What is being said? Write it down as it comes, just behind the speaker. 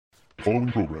The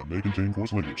following program may contain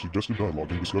coarse language, suggestive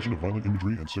dialogue, and discussion of violent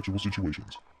imagery and sexual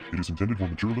situations. It is intended for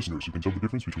mature listeners who can tell the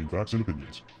difference between facts and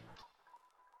opinions.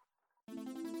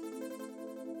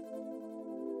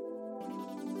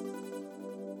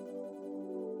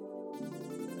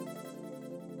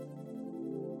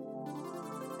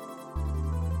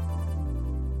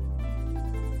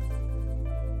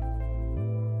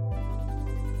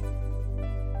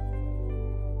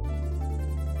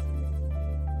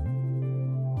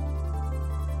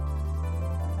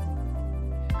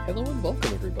 Hello and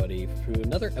welcome everybody to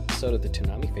another episode of the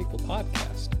Toonami Faithful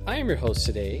Podcast. I am your host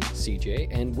today, CJ,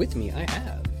 and with me I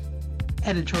have...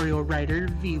 Editorial writer,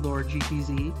 VLord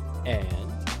GTZ.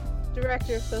 And...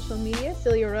 Director of Social Media,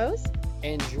 Celia Rose.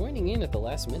 And joining in at the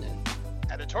last minute...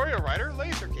 Editorial writer,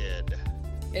 Laser Kid.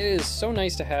 It is so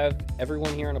nice to have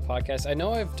everyone here on a podcast. I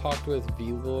know I've talked with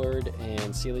VLord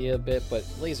and Celia a bit, but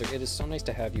Laser, it is so nice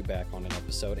to have you back on an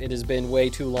episode. It has been way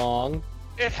too long.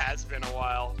 It has been a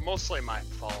while. Mostly my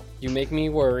fault. You make me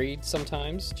worried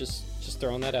sometimes. Just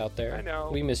throwing that out there. I know.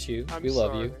 We miss you. I'm We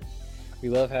love sorry. you. We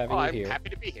love having you I'm here. happy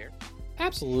to be here.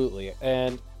 Absolutely.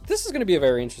 And this is going to be a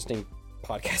very interesting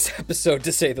podcast episode,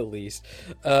 to say the least.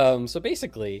 So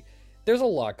basically, there's a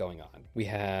lot going on. We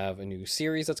have a new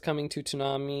series that's coming to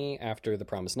Toonami after The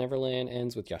Promised Neverland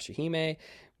ends with Yashahime.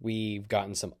 We've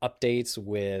gotten some updates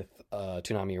with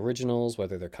Toonami Originals,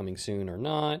 whether they're coming soon or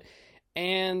not.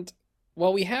 And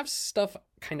while we have stuff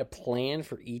kind of planned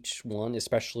for each one,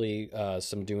 especially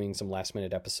doing some last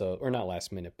minute episode, or not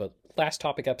last minute, but last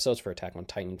topic episodes for Attack on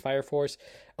Titan and Fire Force,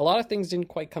 a lot of things didn't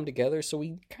quite come together, so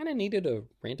we kind of needed a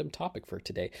random topic for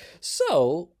today.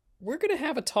 So we're going to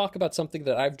have a talk about something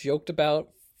that I've joked about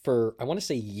for, I want to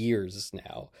say, years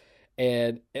now.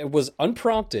 And it was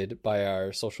unprompted by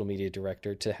our social media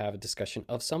director to have a discussion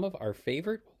of some of our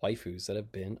favorite waifus that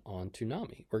have been on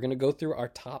Toonami. We're going to go through our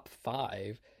top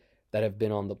 5 that have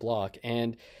been on the block,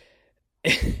 and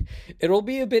it'll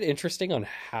be a bit interesting on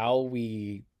how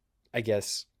we, I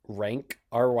guess, rank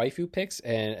our waifu picks.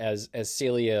 And as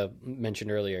Celia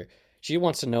mentioned earlier, she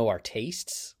wants to know our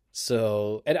tastes.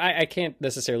 So, and I can't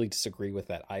necessarily disagree with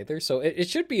that either. So it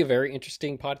should be a very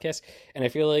interesting podcast, and I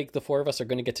feel like the four of us are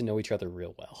going to get to know each other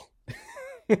real well.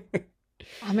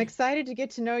 I'm excited to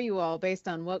get to know you all based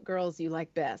on what girls you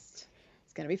like best.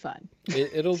 It's going to be fun.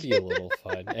 It'll be a little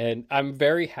fun. And I'm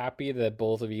very happy that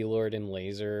both of VLord and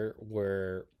Laser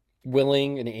were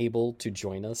willing and able to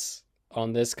join us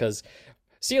on this, because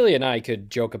Celia and I could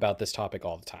joke about this topic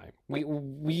all the time.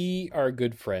 We are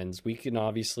good friends. We can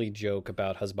obviously joke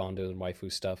about husbando and waifu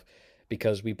stuff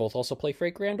because we both also play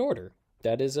Freight Grand Order.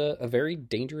 That is a very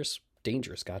dangerous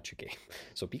gacha game.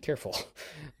 So be careful.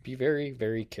 Be very,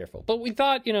 very careful. But we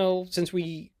thought, since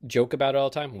we joke about it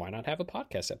all the time, why not have a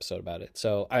podcast episode about it?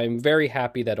 So I'm very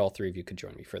happy that all three of you could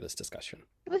join me for this discussion.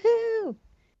 Woohoo!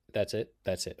 That's it.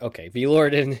 Okay.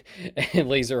 VLord and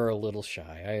Laser are a little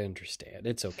shy. I understand.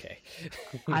 It's okay.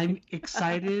 I'm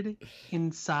excited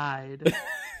inside.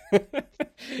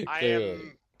 I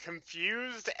am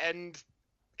confused and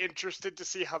interested to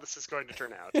see how this is going to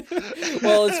turn out.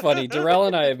 Well, it's funny. Darrell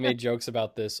and I have made jokes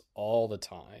about this all the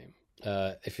time.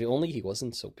 If only he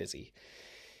wasn't so busy.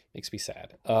 Makes me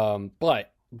sad.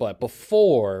 But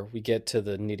before we get to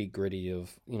the nitty gritty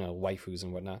of waifus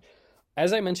and whatnot,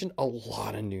 as I mentioned, a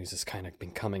lot of news has kind of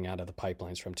been coming out of the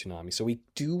pipelines from Toonami. So we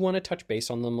do want to touch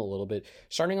base on them a little bit,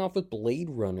 starting off with Blade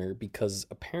Runner, because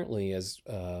apparently, as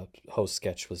host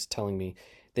Sketch was telling me,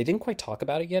 they didn't quite talk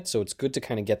about it yet, so it's good to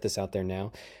kind of get this out there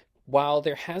now. While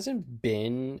there hasn't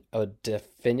been a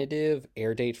definitive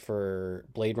air date for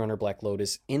Blade Runner Black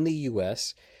Lotus in the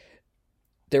US,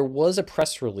 there was a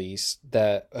press release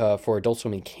that for Adult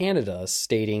Swim in Canada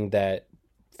stating that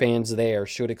fans there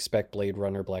should expect Blade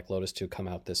Runner Black Lotus to come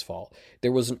out this fall.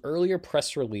 There was an earlier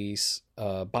press release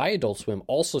by Adult Swim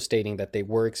also stating that they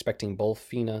were expecting both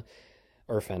Fena,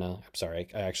 I'm sorry,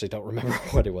 I actually don't remember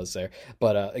what it was there,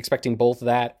 but expecting both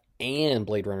that and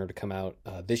Blade Runner to come out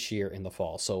this year in the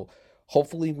fall. So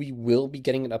hopefully we will be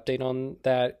getting an update on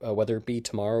that, whether it be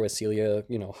tomorrow as Celia,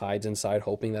 hides inside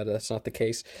hoping that that's not the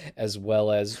case, as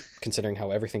well as considering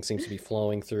how everything seems to be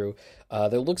flowing through.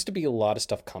 There looks to be a lot of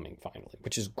stuff coming finally,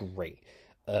 which is great.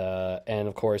 And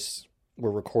of course,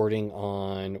 we're recording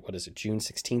on, June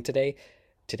 16th today.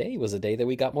 Today was the day that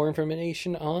we got more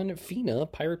information on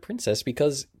Fena, Pirate Princess,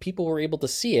 because people were able to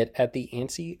see it at the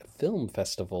Annecy Film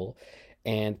Festival.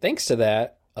 And thanks to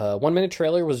that, 1-minute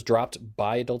trailer was dropped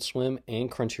by Adult Swim and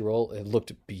Crunchyroll. It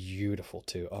looked beautiful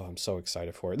too. Oh, I'm so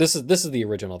excited for it. This is the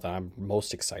original that I'm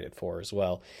most excited for as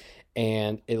well.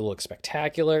 And it looks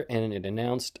spectacular, and it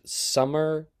announced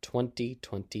summer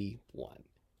 2021,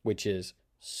 which is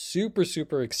super,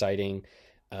 super exciting.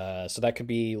 So that could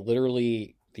be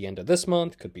literally the end of this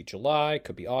month, could be July,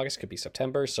 could be August, could be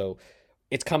September. So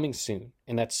it's coming soon,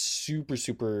 and that's super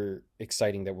super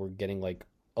exciting that we're getting like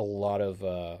a lot of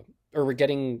or we're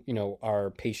getting, you know,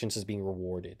 our patience is being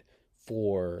rewarded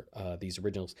for these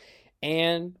originals.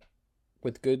 And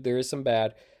with good there is some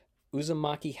bad.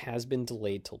 Uzumaki has been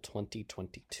delayed till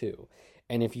 2022.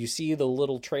 And if you see the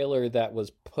little trailer that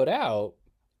was put out,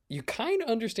 you kind of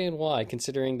understand why,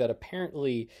 considering that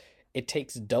apparently it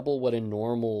takes double what a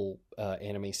normal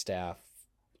anime staff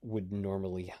would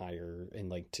normally hire and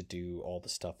like to do all the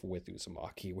stuff with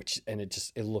Uzumaki, and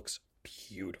it looks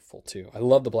beautiful too. I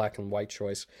love the black and white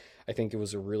choice. I think it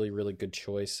was a really really good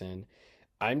choice, and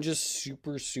I'm just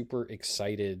super super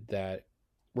excited that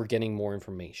we're getting more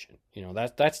information. You know,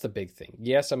 that's the big thing.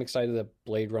 Yes, I'm excited that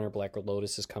Blade Runner Black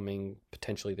Lotus is coming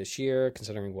potentially this year,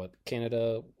 considering what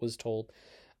Canada was told.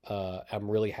 I'm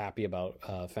really happy about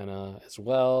Fena as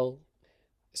well,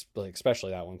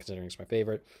 especially that one, considering it's my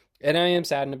favorite. And I am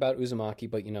saddened about Uzumaki,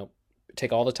 but you know,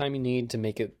 take all the time you need to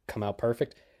make it come out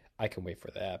perfect. I can wait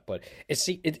for that. But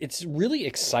it's really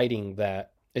exciting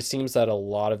that it seems that a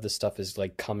lot of the stuff is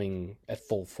like coming at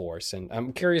full force. And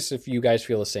I'm curious if you guys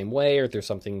feel the same way, or if there's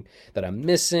something that I'm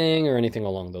missing or anything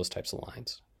along those types of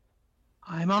lines.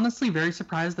 I'm honestly very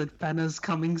surprised that Fena's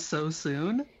coming so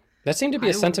soon. That seemed to be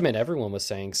a sentiment everyone was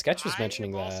saying. Sketch was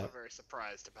mentioning that. I'm also very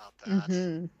surprised about that.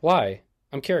 Mm-hmm. Why?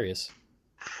 I'm curious.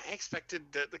 I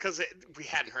expected that because we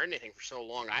hadn't heard anything for so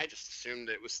long. I just assumed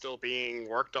it was still being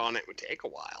worked on. It would take a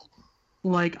while.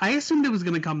 Like, I assumed it was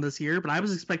going to come this year, but I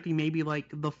was expecting maybe like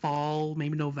the fall,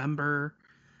 maybe November.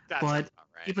 That But sounds about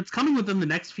right. if it's coming within the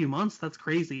next few months, that's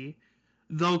crazy.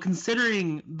 Though,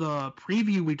 considering the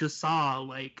preview we just saw,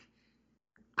 like,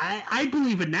 I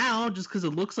believe it now just because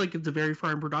it looks like it's a very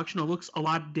far in production. It looks a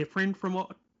lot different from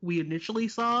what we initially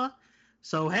saw.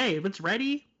 So, hey, if it's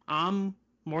ready, I'm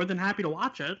more than happy to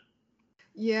watch it.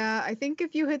 Yeah, I think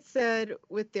if you had said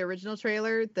with the original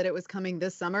trailer that it was coming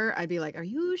this summer, I'd be like, are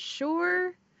you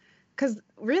sure? Because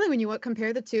really, when you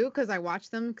compare the two, because I watched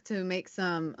them to make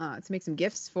some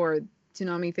gifts for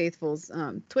Toonami Faithful's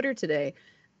Twitter today,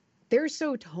 they're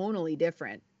so tonally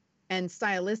different and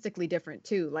stylistically different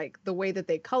too. Like the way that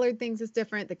they colored things is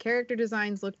different. The character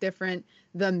designs look different.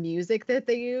 The music that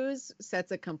they use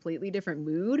sets a completely different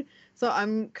mood. So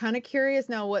I'm kind of curious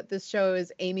now what this show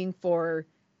is aiming for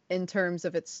in terms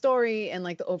of its story and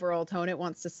like the overall tone it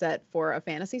wants to set for a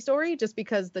fantasy story, just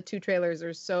because the two trailers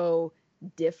are so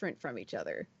different from each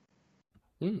other.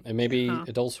 And maybe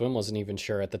Adult Swim wasn't even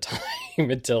sure at the time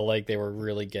until like they were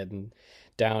really getting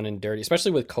down and dirty,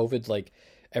 especially with COVID, like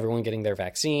everyone getting their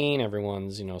vaccine,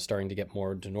 everyone's, you know, starting to get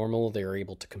more to normal. They were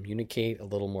able to communicate a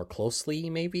little more closely.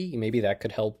 Maybe that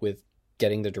could help with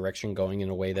getting the direction going in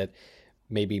a way that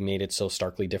maybe made it so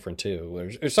starkly different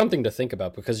too. There's something to think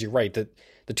about, because you're right that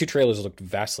the two trailers looked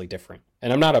vastly different,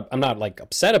 and I'm not like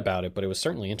upset about it, but it was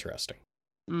certainly interesting.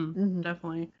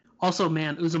 Definitely. Also,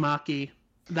 man, Uzumaki,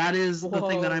 that is the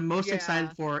thing that I'm most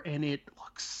excited for, and it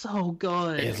looks so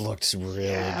good. It looks really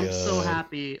good. I'm so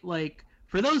happy. Like,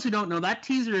 for those who don't know, that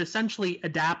teaser essentially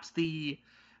adapts the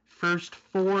first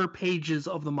 4 pages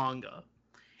of the manga,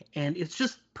 and it's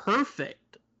just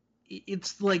perfect.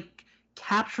 It's like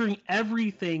capturing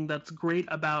everything that's great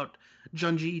about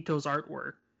Junji Ito's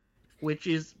artwork, which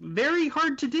is very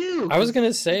hard to do. I was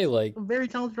gonna say, like, a very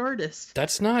talented artist.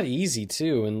 That's not easy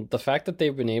too, and the fact that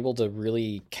they've been able to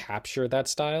really capture that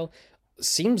style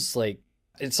seems like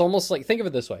it's almost like, think of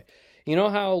it this way. You know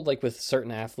how, like, with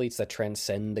certain athletes that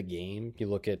transcend the game, you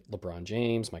look at LeBron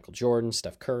James, Michael Jordan,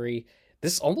 Steph Curry,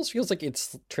 this almost feels like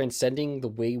it's transcending the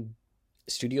way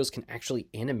studios can actually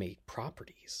animate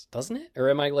properties, doesn't it?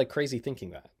 Or am I like crazy thinking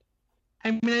that?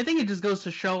 I mean, I think it just goes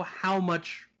to show how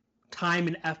much time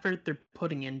and effort they're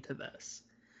putting into this.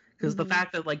 Because the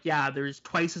fact that, like, yeah, there's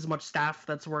twice as much staff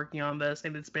that's working on this,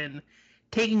 and it's been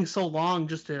taking so long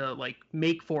just to, like,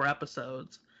 make 4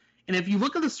 episodes. And if you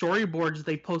look at the storyboards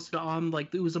they posted on,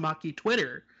 like, the Uzumaki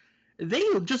Twitter, they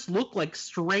just look like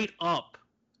straight up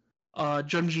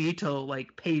Junji Ito,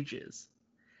 like, pages.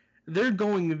 They're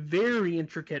going very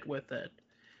intricate with it.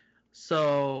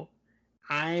 So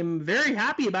I'm very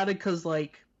happy about it because,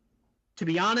 like, to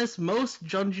be honest, most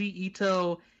Junji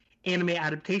Ito anime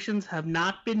adaptations have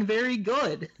not been very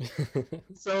good.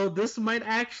 So this might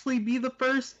actually be the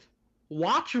first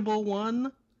watchable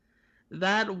one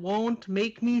that won't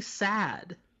make me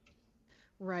sad.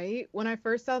 Right? When I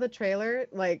first saw the trailer,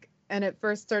 like, and it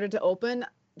first started to open,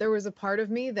 there was a part of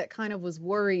me that kind of was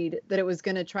worried that it was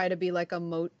going to try to be like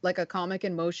a comic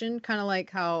in motion, kind of like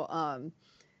how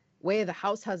Way of the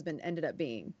House Husband ended up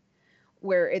being,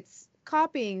 where it's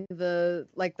copying the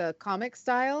comic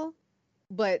style,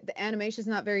 but the animation's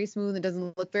not very smooth. It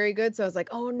doesn't look very good. So I was like,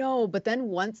 oh no. But then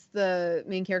once the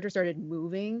main character started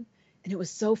moving and it was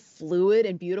so fluid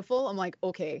and beautiful, I'm like,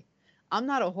 okay, I'm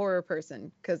not a horror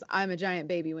person because I'm a giant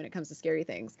baby when it comes to scary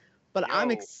things. But I'm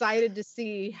Yo. excited to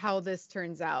see how this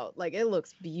turns out. Like, it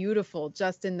looks beautiful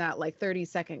just in that like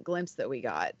 30-second glimpse that we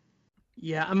got.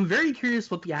 Yeah, I'm very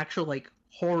curious what the actual like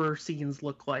horror scenes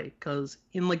look like, because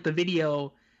in like the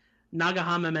video,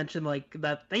 Nagahama mentioned like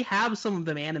that they have some of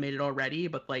them animated already,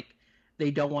 but like they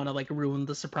don't want to like ruin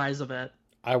the surprise of it.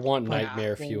 I want But,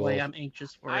 Nightmare Fuel. boy, I'm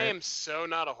anxious for I it. am so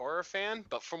not a horror fan,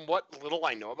 but from what little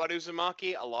I know about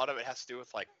Uzumaki, a lot of it has to do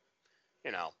with like,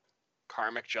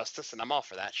 karmic justice, and I'm all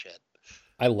for that shit.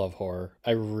 I love horror.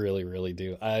 I really, really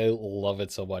do. I love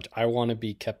it so much. I want to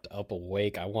be kept up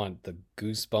awake. I want the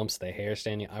goosebumps, the hair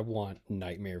standing. I want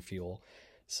Nightmare Fuel.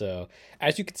 So,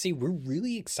 as you can see, we're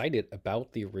really excited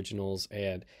about the originals,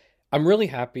 and I'm really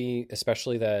happy,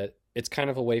 especially that it's kind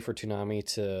of a way for Toonami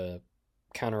to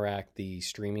counteract the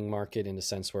streaming market in the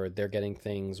sense where they're getting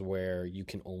things where you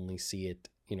can only see it,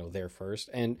 there first.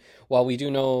 And while we do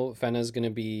know Fena is going to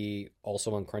be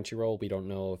also on Crunchyroll, we don't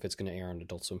know if it's going to air on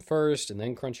Adult Swim first and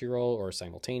then Crunchyroll or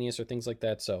simultaneous or things like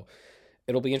that. So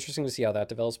it'll be interesting to see how that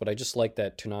develops. But I just like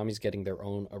that Toonami's getting their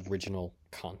own original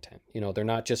content. They're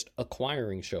not just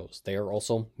acquiring shows; they are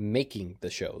also making the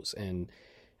shows, and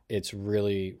it's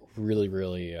really, really,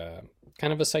 really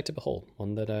kind of a sight to behold.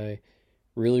 One that I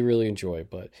really, really enjoy.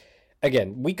 But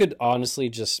again, we could honestly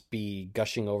just be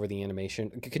gushing over the animation.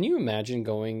 Can you imagine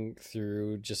going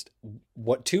through just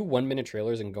two 1-minute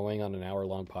trailers and going on an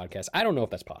hour-long podcast? I don't know if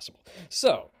that's possible.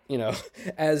 So,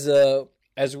 as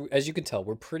you can tell,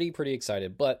 we're pretty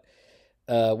excited, but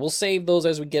we'll save those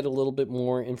as we get a little bit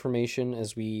more information,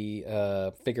 as we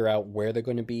figure out where they're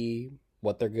going to be,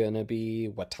 what they're going to be,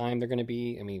 what time they're going to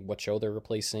be. I mean, what show they're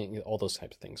replacing, all those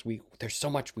types of things. There's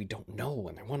so much we don't know,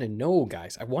 and I want to know,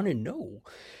 guys. I want to know.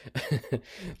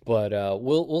 But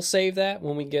we'll save that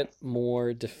when we get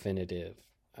more definitive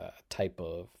type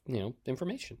of,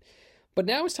 information. But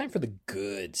now it's time for the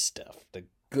good stuff. The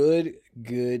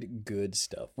good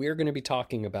stuff. We are going to be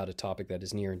talking about a topic that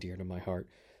is near and dear to my heart,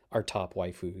 our top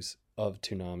waifus of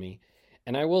Toonami.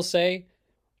 And I will say,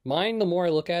 mine, the more I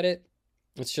look at it,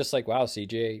 it's just like, wow,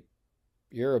 CJ,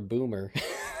 you're a boomer.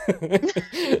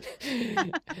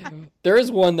 There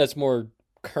is one that's more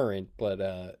current,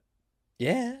 but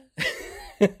yeah.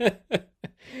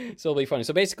 So it'll be funny.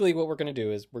 So basically what we're going to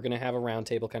do is we're going to have a round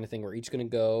table kind of thing. We're each going to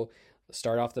go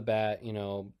start off the bat,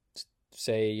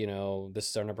 say, this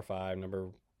is our number 5, number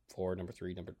 4, number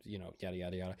 3, number, yada,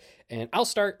 yada, yada. And I'll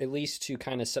start at least to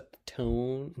kind of set the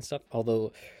tone and stuff,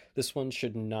 although this one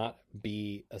should not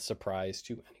be a surprise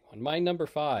to anyone. My number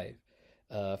 5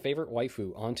 favorite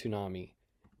waifu on Toonami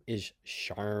is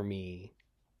Charmy.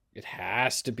 It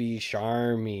has to be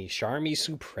Charmy. Charmy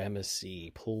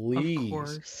supremacy, please. Of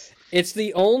course. It's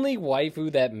the only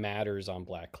waifu that matters on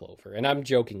Black Clover, and I'm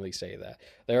jokingly saying that.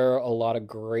 There are a lot of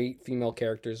great female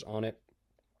characters on it,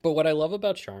 but what I love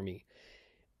about Charmy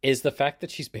is the fact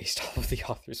that she's based off of the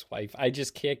author's wife. I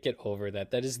just can't get over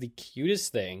that. That is the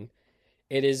cutest thing.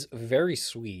 It is very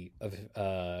sweet of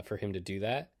for him to do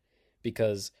that,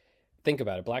 because think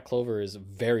about it. Black Clover is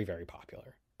very, very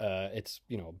popular. It's,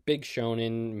 big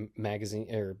shonen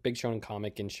magazine or big shonen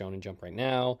comic in Shonen Jump right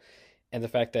now. And the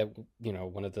fact that,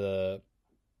 one of the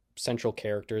central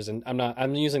characters, and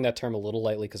I'm using that term a little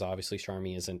lightly because obviously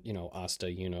Charmy isn't,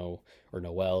 Asta, or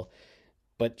Noelle,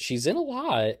 but she's in a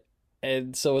lot.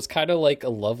 And so it's kind of like a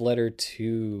love letter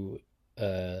to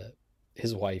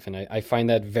his wife. And I find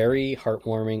that very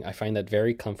heartwarming. I find that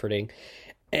very comforting.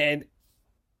 And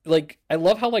like, I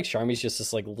love how like Charmy's just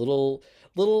this like little,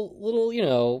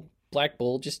 black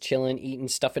bull just chilling, eating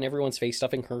stuff in everyone's face,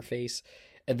 stuff in her face.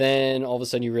 And then all of a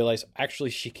sudden you realize,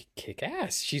 actually, she can kick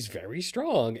ass. She's very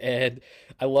strong. And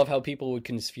I love how people would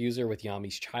confuse her with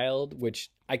Yami's child, which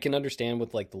I can understand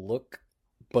with like the look.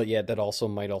 But yeah, that also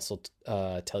might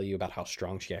tell you about how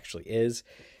strong she actually is.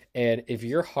 And if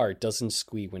your heart doesn't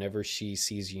squeak whenever she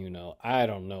sees I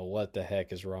don't know what the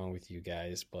heck is wrong with you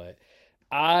guys, but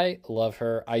I love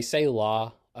her. I say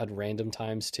La at random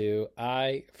times too.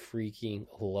 I freaking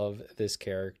love this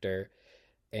character,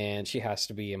 and she has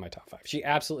to be in my top 5. She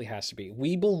absolutely has to be.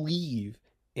 We believe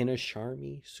in a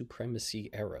Charmy supremacy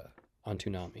era on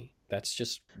Toonami. That's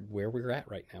just where we're at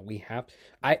right now.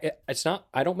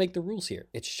 I don't make the rules here.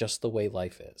 It's just the way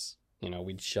life is.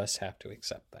 We just have to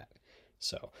accept that.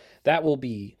 So that will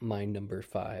be my number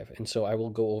 5. And so I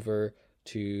will go over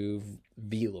to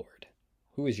V-Lord.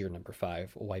 Who is your number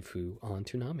 5 waifu on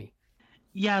Toonami?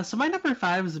 Yeah, so my number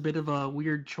 5 is a bit of a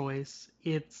weird choice.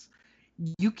 It's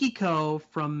Yukiko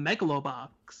from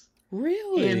Megalobox.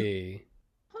 Really?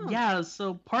 Huh. Yeah,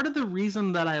 so part of the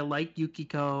reason that I like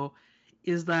Yukiko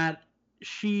is that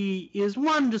she is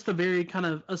one just a very kind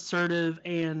of assertive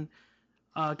and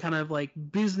kind of like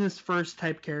business first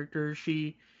type character.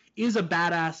 She is a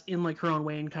badass in like her own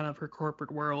way in kind of her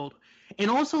corporate world, and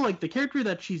also like the character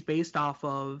that she's based off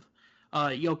of,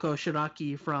 Yoko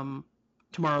Shiraki from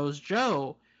Tomorrow's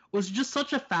Joe, was just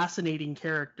such a fascinating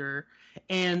character,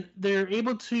 and they're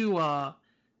able to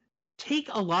take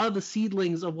a lot of the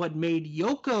seedlings of what made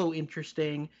Yoko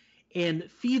interesting and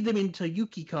feed them into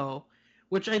Yukiko,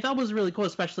 which I thought was really cool,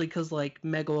 especially because like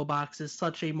Megalobox is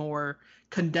such a more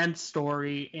condensed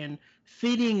story, and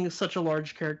fitting such a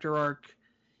large character arc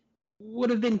would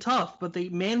have been tough, but they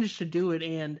managed to do it.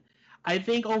 And I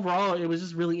think overall it was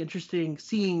just really interesting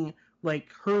seeing like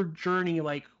her journey,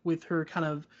 like with her kind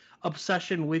of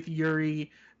obsession with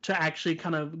Yuri, to actually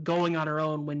kind of going on her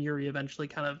own when Yuri eventually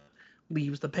kind of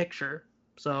leaves the picture.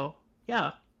 So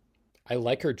yeah. I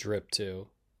like her drip too.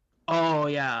 Oh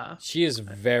yeah. She is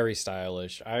very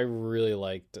stylish. I really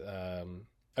liked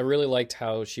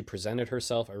how she presented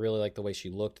herself. I really liked the way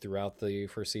she looked throughout the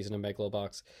first season of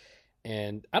Megalobox.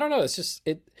 And I don't know, it's just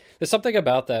there's something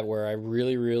about that where I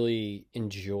really, really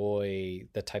enjoy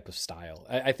the type of style.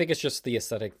 I think it's just the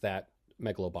aesthetic that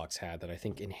Megalobox had that I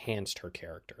think enhanced her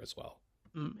character as well.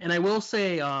 And I will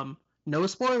say, no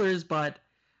spoilers, but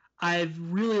I've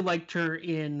really liked her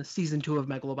in season 2 of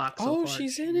Megalobox so Oh, far.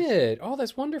 she's in it. Oh,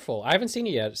 that's wonderful. I haven't seen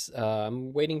it yet.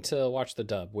 I'm waiting to watch the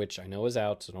dub, which I know is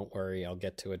out, so don't worry. I'll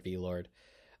get to it, V-Lord.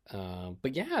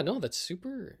 But yeah, no,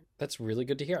 that's really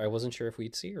good to hear. I wasn't sure if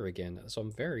we'd see her again, so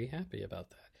I'm very happy about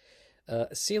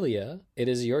that. Celia, it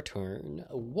is your turn.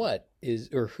 What is,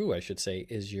 or who I should say,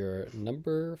 is your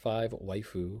number 5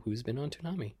 waifu who's been on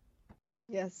Toonami?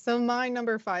 Yes. So my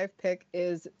number 5 pick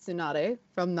is Tsunade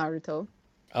from Naruto.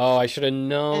 Oh, I should have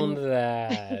known And-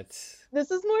 that.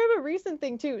 This is more of a recent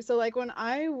thing too. So like when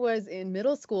I was in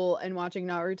middle school and watching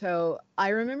Naruto, I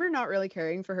remember not really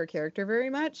caring for her character very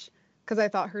much because I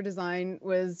thought her design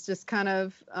was just kind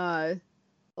of a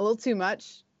little too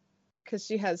much because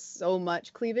she has so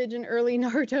much cleavage in early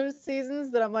Naruto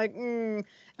seasons that I'm like, And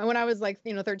when I was like,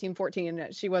 13, 14,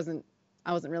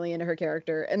 I wasn't really into her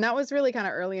character. And that was really kind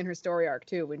of early in her story arc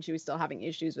too, when she was still having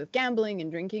issues with gambling and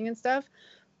drinking and stuff.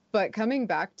 But coming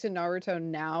back to Naruto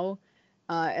now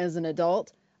as an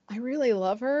adult, I really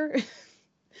love her.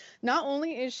 Not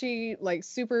only is she like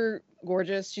super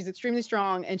gorgeous, she's extremely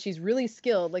strong and she's really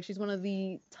skilled. Like she's one of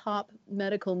the top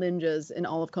medical ninjas in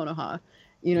all of Konoha. I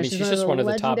mean, she's just one of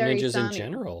the top legendary ninjas in Sannin.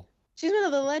 general. She's one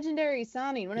of the legendary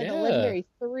Sannin, one of the Yeah. legendary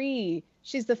 3.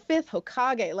 She's the 5th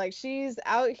Hokage. Like she's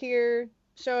out here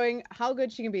showing how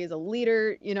good she can be as a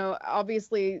leader.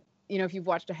 Obviously, if you've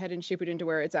watched Ahead and Shippuden to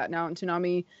where it's at now in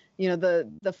Toonami,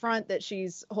 the front that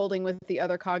she's holding with the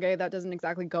other Kage, that doesn't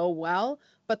exactly go well.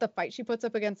 But the fight she puts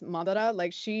up against Madara,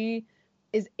 like she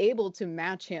is able to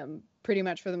match him pretty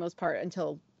much for the most part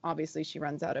until obviously she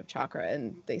runs out of chakra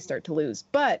and they start to lose.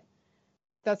 But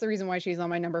that's the reason why she's on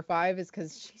my number 5 is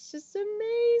because she's just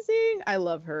amazing. I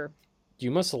love her.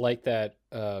 You must like that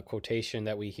quotation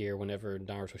that we hear whenever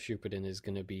Naruto Shippuden is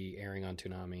going to be airing on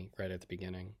Toonami right at the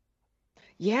beginning.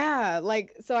 Yeah,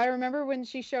 so I remember when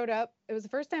she showed up, it was the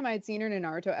first time I had seen her in a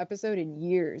Naruto episode in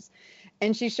years.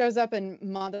 And she shows up and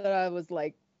Madara was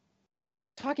like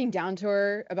talking down to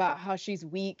her about how she's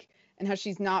weak and how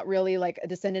she's not really like a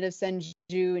descendant of Senju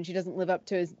and she doesn't live up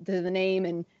to the name.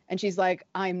 And she's like,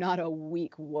 I'm not a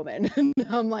weak woman. And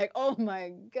I'm like, oh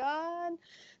my God,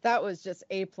 that was just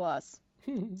A+.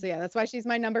 So yeah, that's why she's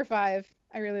my number 5.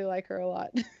 I really like her a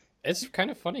lot. It's kind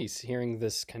of funny hearing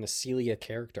this kind of Celia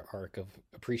character arc of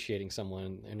appreciating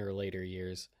someone in her later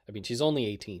years. I mean, she's only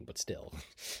 18, but still.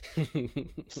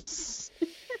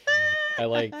 I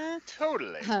like,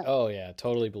 Totally. oh yeah,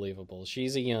 totally believable.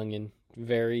 She's a youngin',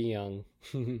 very young.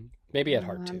 Maybe at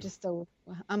heart too.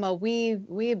 I'm a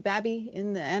wee babby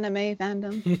in the anime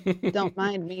fandom. Don't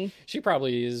mind me. She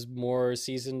probably is more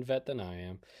seasoned vet than I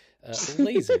am.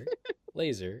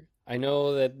 Laser. I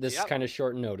know that this is Yep. kind of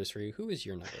short notice for you. Who is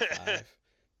your number 5?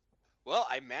 Well,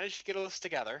 I managed to get a list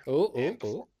together.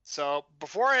 Oh. So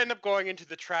before I end up going into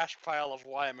the trash pile of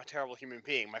why I'm a terrible human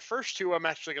being, my first 2 I'm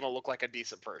actually going to look like a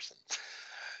decent person.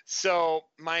 So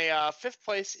my 5th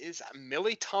place is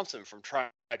Millie Thompson from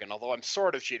Trigun, although I'm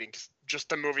sort of cheating 'cause just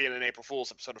the movie and an April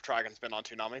Fool's episode of Trigun's been on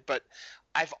Toonami. But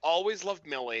I've always loved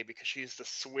Millie because she's the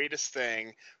sweetest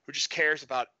thing who just cares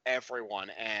about everyone,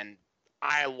 and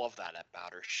I love that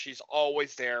about her. She's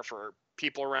always there for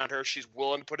people around her. She's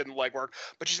willing to put in the legwork,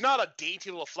 but she's not a dainty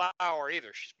little flower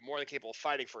either. She's more than capable of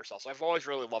fighting for herself. So I've always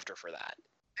really loved her for that.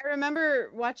 I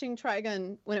remember watching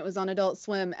Trigun when it was on Adult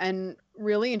Swim and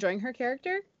really enjoying her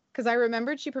character because I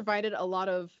remembered she provided a lot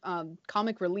of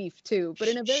comic relief too, but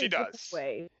in a very She different does.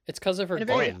 way, It's because of her in a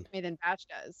very gun. different way than Bash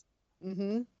does.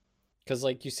 Mm-hmm. Because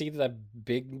like you see that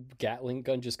big Gatling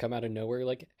gun just come out of nowhere. You're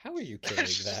like, how are you carrying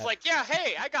She's that? just like, yeah,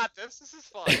 hey, I got this. This is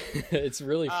fun. It's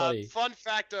really funny. Fun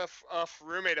fact: a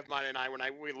roommate of mine and I, when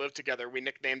we lived together, we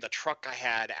nicknamed the truck I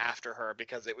had after her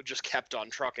because it just kept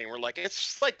on trucking. We're like, it's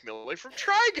just like Millie from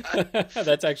Trigun.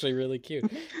 That's actually really cute.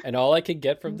 And all I could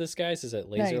get from this, guys, is that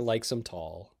Laser Nice. likes him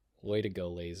tall. Way to go,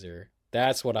 Laser.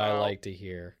 That's what I Oh. like to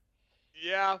hear.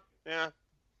 Yeah.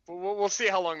 We'll see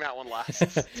how long that one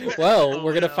lasts. Well, Oh,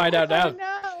 we're gonna no. find out now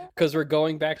no. because we're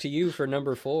going back to you for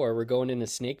number 4. We're going in a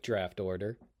snake draft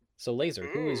order. So, Laser,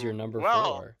 who is your Ooh, number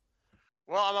well, 4?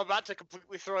 Well, I'm about to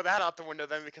completely throw that out the window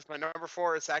then because my number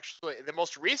 4 is actually the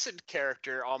most recent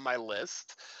character on my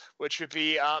list, which would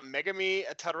be Megami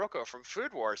Tadoroko from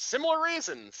Food Wars. Similar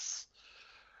reasons.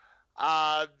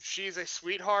 She's a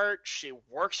sweetheart. She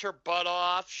works her butt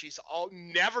off.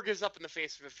 Never gives up in the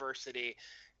face of adversity,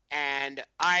 and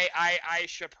I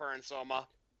ship her and Soma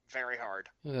very hard.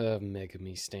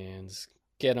 Megami stands.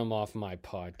 Get him off my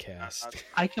podcast.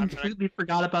 I gonna- completely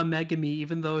forgot about Megami,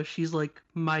 even though she's like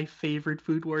my favorite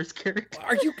Food Wars character.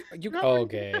 Are you? No,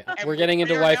 Okay, And we're getting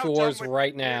into we are now waifu done wars with-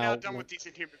 right We are now now. done with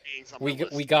decent human beings on We my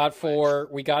list, we got by the way. 4.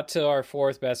 We got to our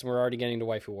 4th best, and we're already getting to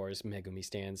waifu wars. Megami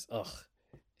stands. Ugh,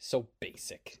 so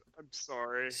basic. I'm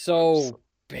sorry. So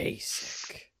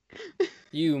basic.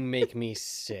 You make me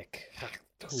sick. CJ,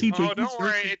 Oh, who's don't your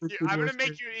worry. favorite Food I'm gonna Wars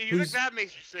make you. You Who's- think that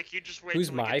makes you sick? You just wait. Who's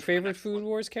till we get my to the favorite next Food one.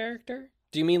 Wars character?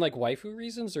 Do you mean like waifu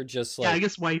reasons or just like Yeah, I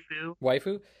guess waifu.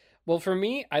 waifu? Well, for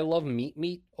me, I love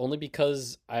Meat only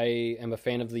because I am a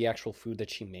fan of the actual food that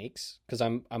she makes. Because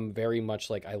I'm very much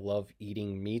like I love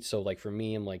eating meat. So like for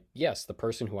me, I'm like, yes, the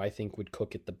person who I think would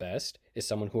cook it the best is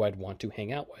someone who I'd want to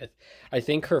hang out with. I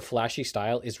think her flashy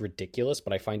style is ridiculous,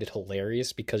 but I find it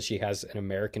hilarious because she has an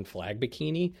American flag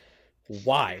bikini.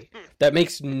 Why? That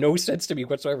makes no sense to me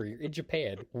whatsoever. You're in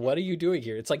Japan. What are you doing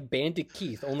here? It's like Bandit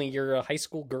Keith, only you're a high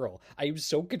school girl. I am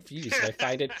so confused. And I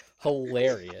find it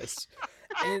hilarious.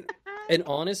 And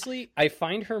honestly, I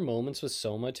find her moments with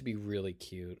Soma to be really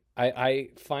cute. I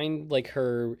find like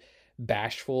her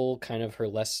bashful, kind of her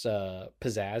less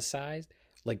pizzazz side,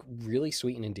 like really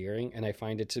sweet and endearing. And I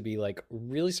find it to be like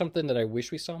really something that I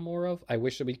wish we saw more of. I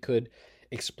wish that we could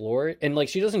explore it. And like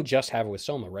she doesn't just have it with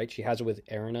Soma, right? She has it with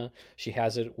Erina. She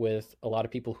has it with a lot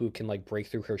of people who can like break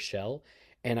through her shell.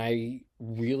 And I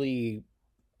really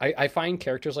I find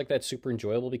characters like that super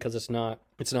enjoyable because it's not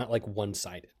like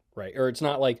one-sided, right? Or it's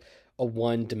not like a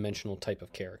one-dimensional type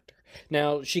of character.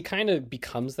 Now, she kind of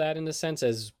becomes that in a sense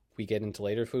as we get into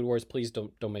later Food Wars. Please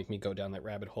don't make me go down that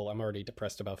rabbit hole. I'm already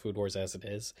depressed about Food Wars as it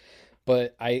is.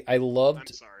 But I I'm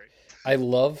loved sorry. I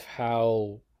love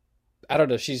how I don't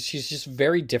know, she's just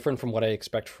very different from what I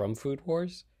expect from Food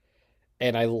Wars.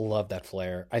 And I love that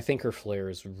flair. I think her flair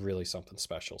is really something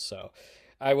special. So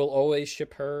I will always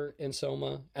ship her in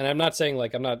Soma. And I'm not saying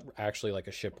like I'm not actually like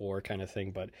a ship war kind of thing,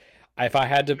 but if I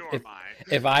had to Nor am I.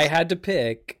 if I had to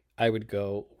pick, I would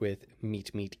go with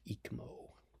Meat Ikmo.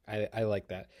 I like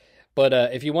that. But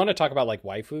if you want to talk about like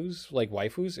waifus,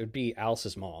 it would be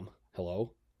Alice's mom.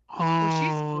 Hello?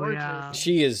 Oh, gorgeous. yeah.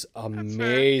 She is fair.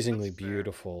 amazingly That's fair.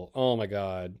 beautiful. Oh my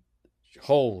god.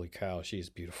 Holy cow, she's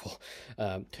beautiful.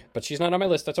 But she's not on my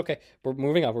list. That's okay. We're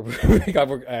moving on. We're moving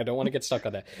on. I don't want to get stuck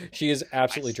on that. She is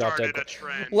absolutely I dropped dead. started a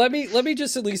trend. Let me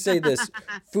just at least say this.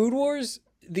 Food Wars,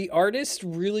 the artist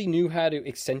really knew how to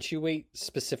accentuate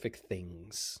specific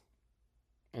things.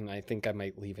 And I think I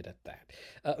might leave it at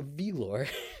that. V-Lord.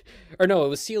 Or no, it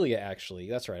was Celia, actually.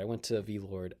 That's right. I went to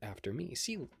V-Lord after me.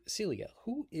 Celia,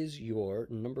 who is your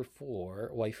number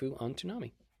 4 waifu on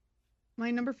Toonami?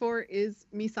 My number 4 is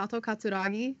Misato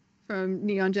Katsuragi from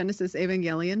Neon Genesis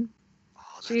Evangelion. Oh,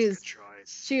 that's she a is- good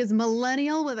choice. She is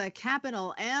millennial with a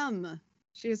capital M.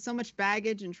 She has so much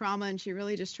baggage and trauma, and she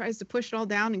really just tries to push it all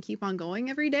down and keep on going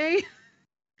every day.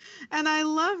 And I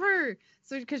love her.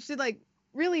 So, because she like,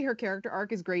 really her character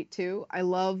arc is great too. I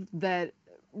love that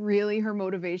really her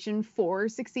motivation for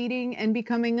succeeding and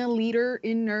becoming a leader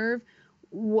in Nerve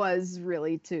was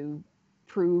really to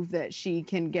prove that she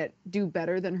can do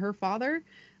better than her father,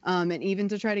 and even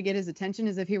to try to get his attention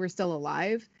as if he were still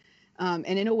alive, and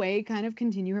in a way kind of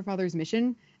continue her father's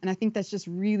mission. And I think that's just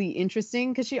really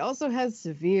interesting because she also has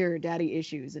severe daddy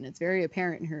issues, and it's very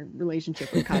apparent in her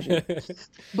relationship with Kaji.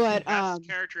 But Best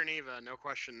character in Eva, no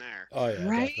question there. Oh yeah,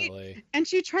 Right? definitely. and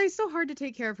she tries so hard to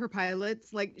take care of her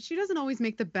pilots. Like, she doesn't always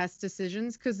make the best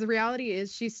decisions because the reality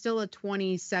is she's still a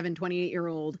 27,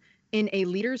 28-year-old in a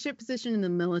leadership position in the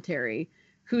military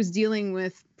who's dealing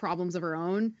with problems of her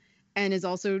own and is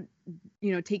also,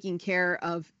 taking care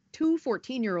of two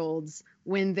 14-year-olds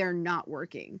when they're not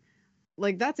working.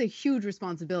 Like, that's a huge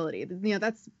responsibility.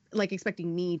 That's like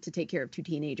expecting me to take care of two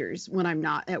teenagers when I'm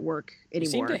not at work anymore.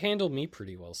 You seem to handle me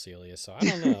pretty well, Celia, so I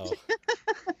don't know.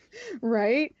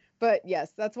 Right? But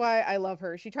yes, that's why I love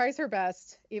her. She tries her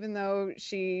best, even though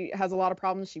she has a lot of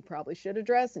problems she probably should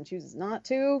address and chooses not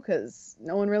to because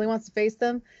no one really wants to face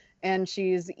them. And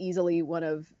she's easily one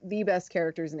of the best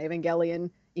characters in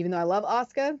Evangelion. Even though I love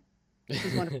Asuka,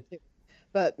 she's wonderful too.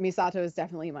 But Misato is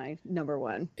definitely my number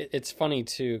one. It's funny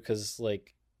too, because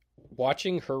like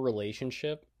watching her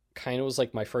relationship kind of was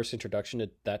like my first introduction to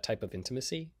that type of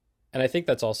intimacy. And I think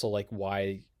that's also like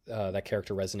why that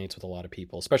character resonates with a lot of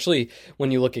people, especially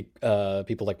when you look at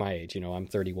people like my age. I'm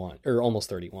 31 or almost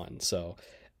 31. So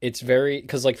it's very,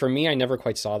 because like for me, I never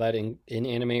quite saw that in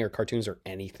anime or cartoons or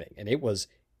anything. And it was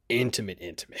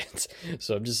intimate.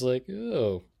 So I'm just like,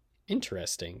 oh,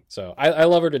 interesting. So I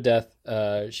love her to death.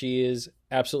 She is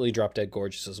absolutely drop dead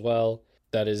gorgeous as well.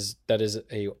 That is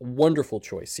a wonderful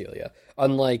choice, Celia.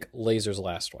 Unlike Laser's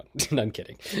last one. I'm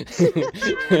kidding.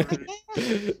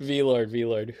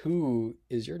 V-Lord, who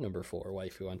is your number 4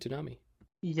 waifu on Toonami?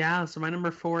 Yeah, so my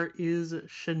number 4 is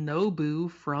Shinobu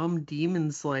from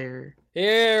Demon Slayer.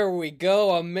 Here we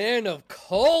go, a man of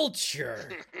culture.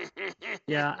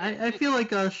 Yeah, I feel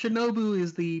like Shinobu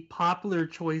is the popular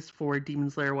choice for Demon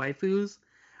Slayer waifus.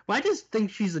 But I just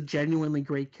think she's a genuinely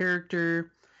great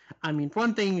character. I mean, for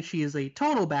one thing, she is a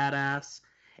total badass.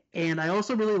 And I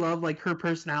also really love like her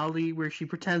personality where she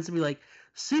pretends to be like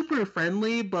super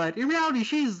friendly, but in reality,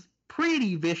 she's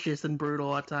pretty vicious and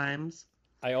brutal at times.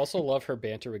 I also love her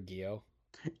banter with Gyo.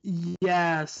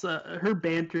 Yes, her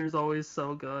banter is always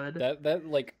so good. That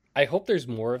like, I hope there's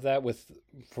more of that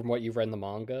from what you've read in the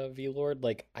manga, V-Lord.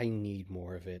 Like, I need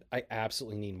more of it. I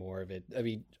absolutely need more of it. I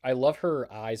mean, I love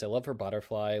her eyes. I love her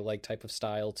butterfly like type of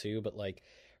style too, but like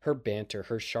her banter,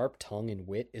 her sharp tongue and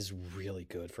wit is really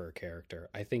good for her character.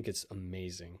 I think it's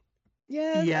amazing.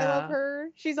 Yes, Yeah. I love her.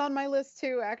 She's on my list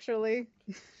too, actually.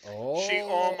 Oh, She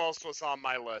almost was on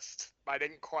my list. I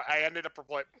didn't quite. I ended up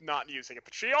not using it,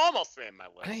 but she almost made my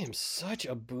list. I am such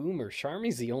a boomer.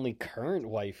 Charmy's the only current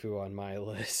waifu on my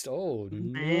list. Oh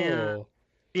Man. no.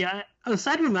 Yeah,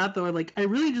 aside from that though, like I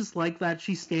really just like that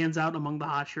she stands out among the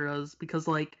Hashiras because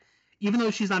like even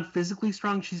though she's not physically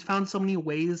strong, she's found so many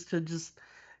ways to just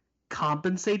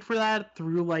compensate for that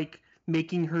through like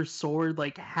making her sword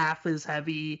like half as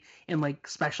heavy and like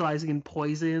specializing in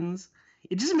poisons.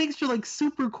 It just makes her like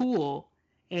super cool.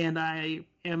 And I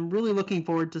am really looking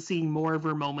forward to seeing more of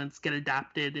her moments get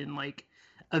adapted in like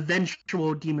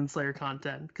eventual Demon Slayer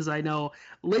content because I know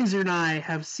Laser and I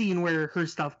have seen where her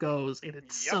stuff goes and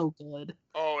it's Yep. so good.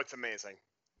 Oh, it's amazing.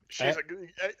 She's an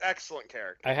excellent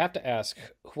character. I have to ask,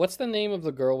 what's the name of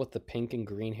the girl with the pink and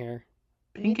green hair?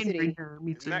 Pink and Mitsuri. green hair,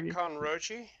 Isn't that Mitsuri.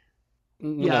 Conroji?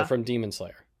 No, Yeah. from Demon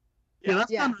Slayer. Yeah,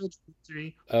 that's Yeah. not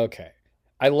Mitsuri. Okay.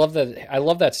 I love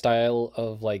that style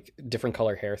of like different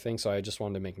color hair thing, so I just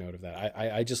wanted to make note of that.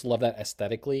 I just love that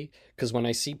aesthetically because when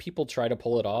I see people try to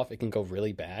pull it off, it can go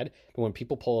really bad. But when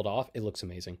people pull it off, it looks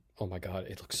amazing. Oh my god,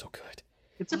 it looks so good.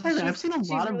 It's surprising. I've She's- seen a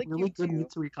she's lot of really really cute,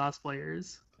 good too. Mitsuri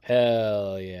cosplayers.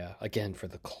 Hell yeah. Again, for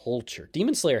the culture.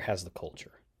 Demon Slayer has the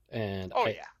culture. And Oh,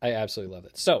 yeah. I absolutely love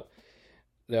it. So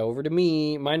now over to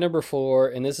me, my number 4,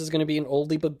 and this is going to be an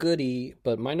oldie but goodie,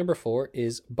 but my number 4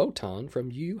 is Botan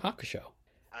from Yu Yu Hakusho.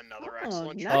 Another Oh,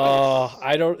 excellent nice. choice.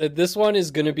 I don't. This one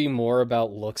is going to be more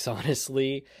about looks,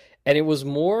 honestly, and it was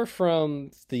more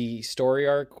from the story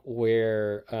arc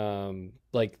where,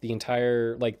 like the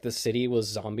entire the city was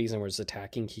zombies and was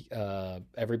attacking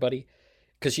everybody,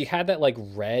 because she had that like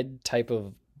red type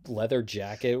of leather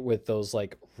jacket with those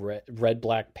like red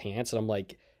black pants, and I'm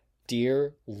like,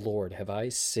 dear Lord, have I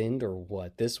sinned or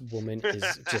what? This woman is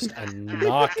just a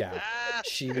knockout.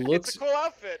 She looks It's a cool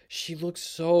outfit. she looks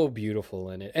so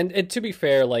beautiful in it. And to be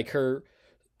fair, like her,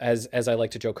 as I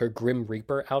like to joke, her Grim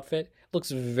Reaper outfit looks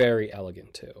very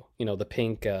elegant too. The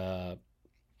pink yukata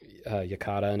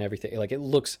and everything. Like, it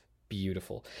looks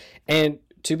beautiful. And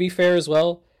to be fair as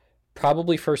well,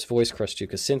 probably first voice crush too,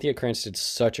 because Cynthia Krantz did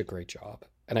such a great job.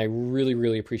 And I really,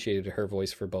 really appreciated her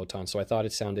voice for Botan. So I thought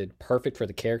it sounded perfect for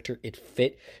the character. It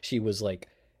fit. She was like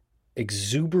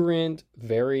exuberant,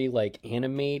 very like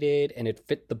animated, and it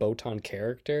fit the Botan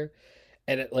character.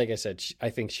 And like I said, I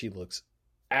think she looks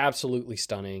absolutely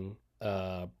stunning.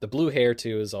 The blue hair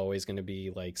too is always going to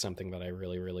be like something that I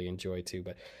really, really enjoy too.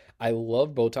 But I love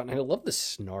Botan, and I love the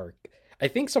snark. I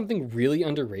think something really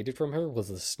underrated from her was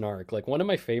the snark. Like, one of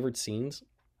my favorite scenes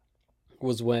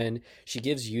was when she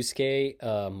gives Yusuke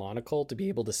a monocle to be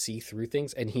able to see through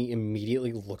things, and he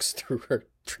immediately looks through her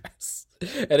dress.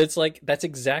 And it's like, that's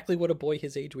exactly what a boy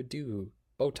his age would do.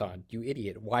 Botan, you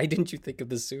idiot. Why didn't you think of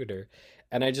this sooner?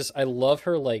 And I love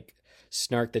her, like,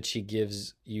 snark that she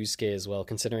gives Yusuke as well,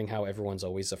 considering how everyone's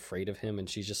always afraid of him, and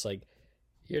she's just like,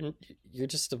 you're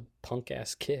just a punk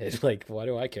ass kid. Like, why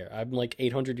do I care? I'm like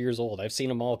 800 years old. I've seen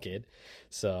them all, kid.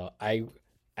 So I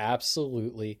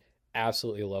absolutely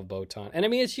love Botan. And I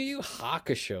mean, it's Yu Yu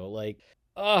Hakusho. Like,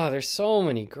 oh, there's so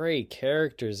many great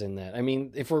characters in that. I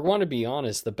mean, if we want to be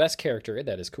honest, the best character in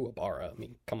that is Kuwabara. I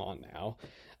mean, come on now.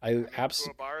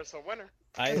 Kuwabara's a winner.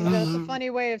 That's a funny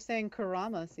way of saying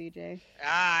Kurama, CJ.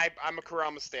 I'm a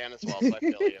Kurama stan as well, so I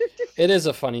feel you. It is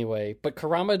a funny way, but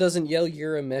Kurama doesn't yell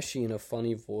Urameshi in a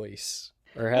funny voice,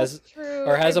 or has true.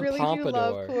 or has I a really pompadour. do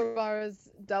love Kuwabara's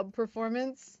dub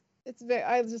performance.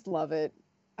 I just love it.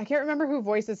 I can't remember who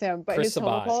voices him, but Chris his tonal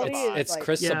Sabat. quality is It's like,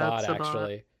 Chris Yeah, Sabat, it's Sabat.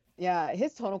 actually. yeah,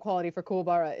 his tonal quality for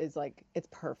Kuwabara is like, it's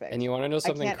perfect. And you want to know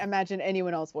something? I can't imagine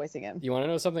anyone else voicing him. You want to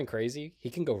know something crazy? He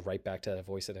can go right back to that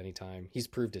voice at any time. He's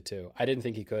proved it too. I didn't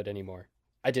think he could anymore.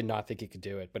 I did not think he could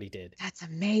do it, but he did. That's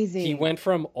amazing. He went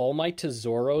from All Might to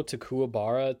Zoro to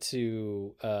Kuwabara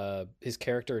to his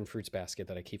character in Fruits Basket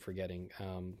that I keep forgetting.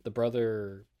 The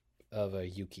brother of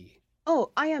Yuki. Oh,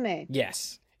 Ayame.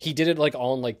 Yes. He did it like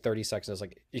all in like 30 seconds. I was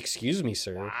like, excuse me,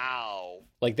 sir. Wow.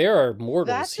 Like, there are mortals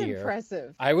That's here.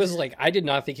 impressive. I was like, I did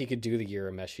not think he could do the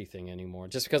Urameshi thing anymore,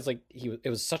 just because like it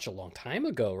was such a long time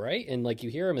ago, right? And like you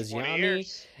hear him as 20 Yami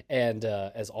years. and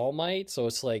as All Might, so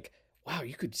it's like, wow,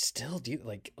 you could still do,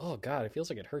 like, oh god, it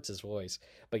feels like it hurts his voice.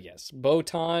 But yes,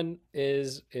 Botan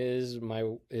is my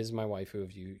waifu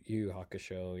of Yu Yu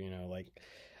Hakusho. You know, like,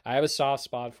 I have a soft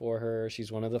spot for her.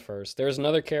 She's one of the first. There's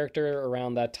another character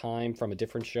around that time from a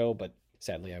different show, but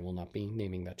sadly I will not be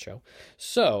naming that show.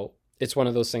 So it's one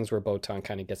of those things where Botan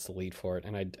kind of gets the lead for it,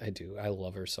 and I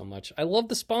love her so much. I love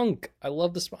the spunk.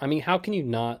 I mean, how can you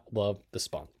not love the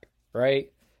spunk,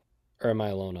 right? Or am I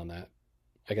alone on that?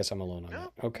 I guess I'm alone on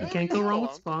that. Okay. You can't go wrong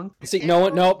with Spunk. See, Can't no go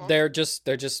one, wrong nope. with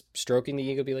They're just stroking the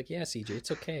ego, be like, yeah, CJ,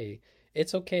 it's okay.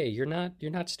 It's okay. You're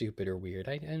not stupid or weird.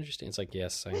 I understand. It's like,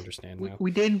 yes, I understand now. We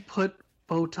didn't put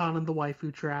Botan in the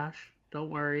waifu trash. Don't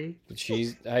worry.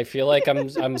 I feel like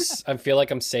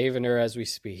I'm saving her as we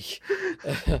speak.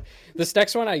 This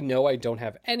next one, I know I don't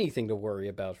have anything to worry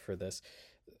about for this.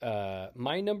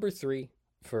 My number 3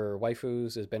 for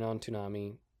waifus has been on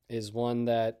Toonami, is one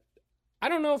that I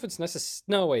don't know if it's necessary.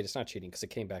 No, wait, it's not cheating because it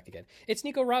came back again. It's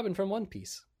Nico Robin from One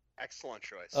Piece. Excellent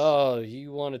choice. Oh,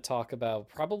 you want to talk about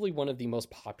probably one of the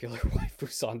most popular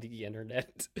waifus on the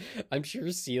internet. I'm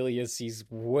sure Celia sees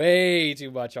way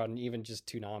too much on even just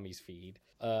Toonami's feed.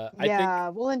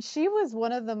 Well, and she was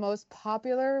one of the most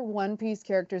popular One Piece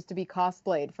characters to be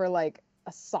cosplayed for like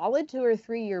a solid 2 or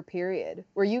 3 year period,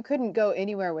 where you couldn't go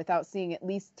anywhere without seeing at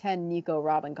least 10 Nico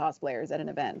Robin cosplayers at an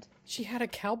event. She had a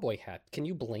cowboy hat. Can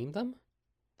you blame them?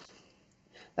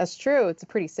 That's true. It's a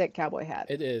pretty sick cowboy hat.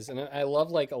 It is, and I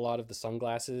love like a lot of the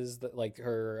sunglasses that like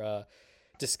her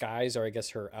disguise, or I guess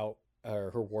her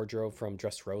wardrobe from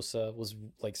Dressrosa was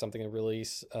like something that really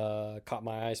caught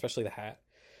my eye, especially the hat.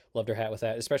 Loved her hat with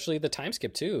that, especially the time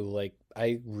skip too. Like,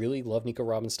 I really love Nico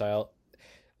Robin's style.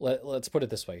 Let's put it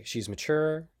this way: she's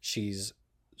mature, she's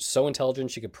so intelligent,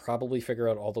 she could probably figure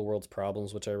out all the world's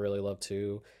problems, which I really love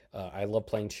too. I love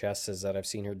playing chess, as that I've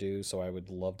seen her do, so I would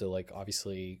love to like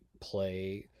obviously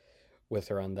play with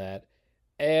her on that.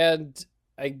 And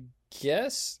I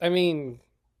guess, I mean,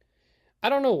 I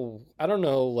don't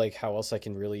know like how else I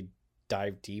can really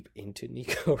dive deep into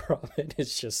Nico Robin.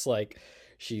 It's just like,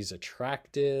 she's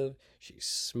attractive, she's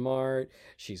smart,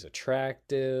 she's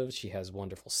attractive, she has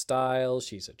wonderful style,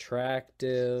 she's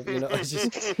attractive. You know,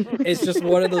 it's just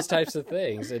one of those types of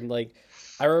things. And like,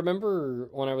 I remember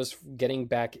when I was getting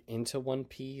back into One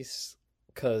Piece,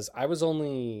 because I was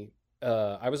only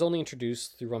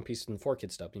introduced through One Piece in the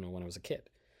 4Kids dub, you know, when I was a kid.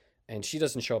 And she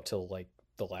doesn't show up till like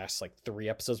the last like 3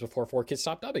 episodes before 4Kids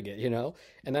stopped dubbing it, you know?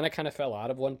 And then I kind of fell out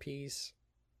of One Piece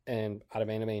and out of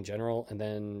anime in general, and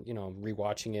then, you know,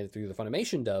 rewatching it through the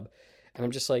Funimation dub, and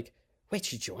I'm just like, wait,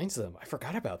 she joins them. I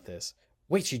forgot about this.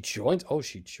 Wait, she joins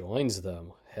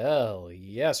them. Hell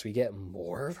yes, we get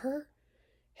more of her?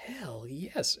 Hell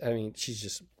yes. I mean,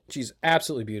 she's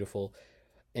absolutely beautiful,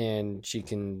 and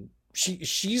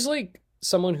she's like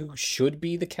someone who should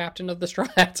be the captain of the Straw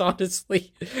Hats,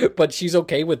 honestly, but she's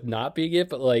okay with not being it.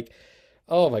 But like,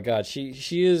 oh my god,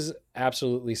 she is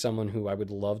absolutely someone who I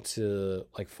would love to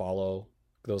like follow,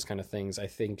 those kind of things. I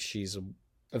think she's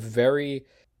a very,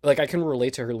 like, I can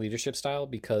relate to her leadership style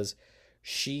because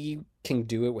she can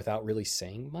do it without really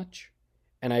saying much.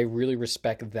 and I really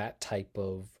respect that type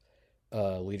of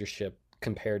leadership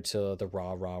compared to the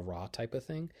rah type of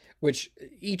thing, which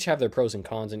each have their pros and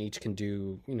cons, and each can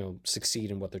do,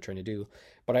 succeed in what they're trying to do.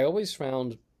 But I always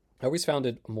found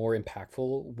it more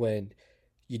impactful when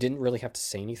you didn't really have to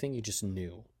say anything, you just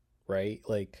knew, right?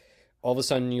 Like all of a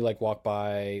sudden you like walk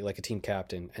by like a team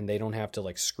captain and they don't have to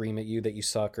like scream at you that you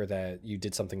suck or that you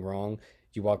did something wrong.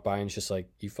 You walk by and it's just like,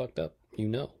 you fucked up,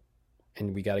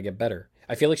 and we got to get better.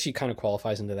 I feel like she kind of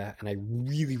qualifies into that, and I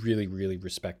really, really, really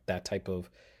respect that type of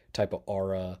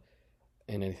aura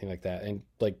and anything like that. And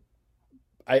like,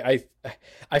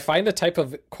 I find the type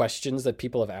of questions that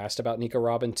people have asked about Nico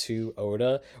Robin to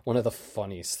Oda one of the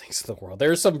funniest things in the world.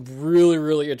 There's some really,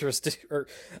 really interesting, or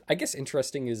I guess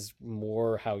interesting is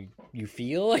more how you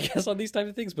feel, I guess, on these type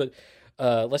of things. But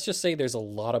let's just say there's a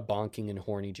lot of bonking in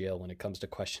horny jail when it comes to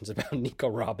questions about Nico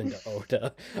Robin to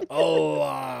Oda. A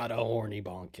lot of horny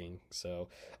bonking. So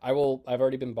I've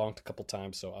already been bonked a couple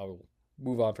times, so I will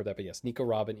move on from that. But yes, Nico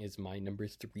Robin is my number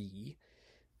 3.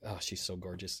 Oh, she's so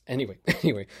gorgeous. Anyway,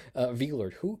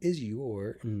 V-Lord, who is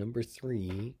your number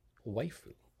 3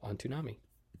 waifu on Toonami?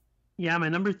 Yeah, my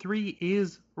number 3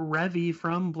 is Revy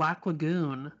from Black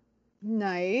Lagoon.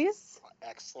 Nice.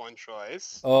 Excellent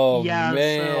choice. Oh, Yeah,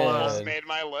 man. Almost made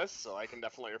my list, so I can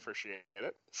definitely appreciate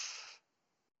it.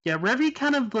 Yeah, Revy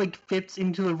kind of like fits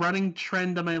into the running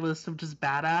trend on my list of just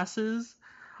badasses.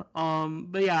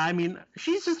 But yeah, I mean,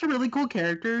 she's just a really cool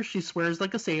character. She swears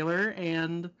like a sailor,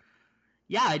 and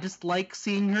yeah, I just like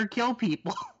seeing her kill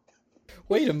people.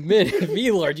 Wait a minute,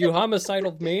 V-Lord, you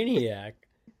homicidal maniac.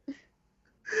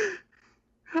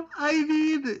 I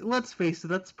mean, let's face it,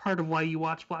 that's part of why you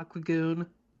watch Black Lagoon.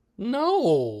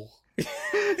 No.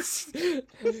 I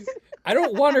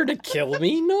don't want her to kill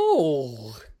me,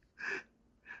 no.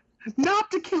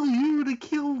 Not to kill you, to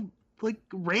kill, like,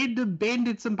 random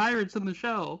bandits and pirates in the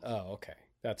show. Oh, okay.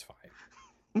 That's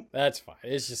fine. That's fine.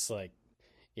 It's just like,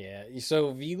 yeah.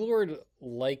 So V-Lord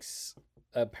likes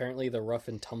apparently the rough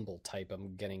and tumble type.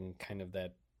 I'm getting kind of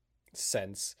that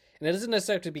sense. And it doesn't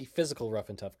necessarily have to be physical rough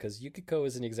and tough, because Yukiko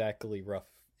isn't exactly rough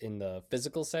in the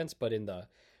physical sense, but in the,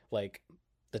 like,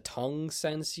 the tongue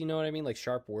sense, you know what I mean? Like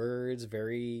sharp words,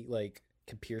 very, like,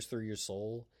 can pierce through your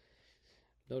soul.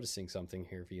 Noticing something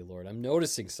here, V-Lord. I'm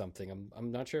noticing something.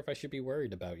 I'm not sure if I should be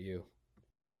worried about you.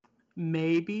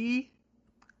 Maybe.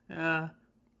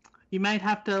 You might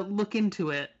have to look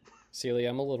into it. Celia,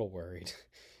 I'm a little worried.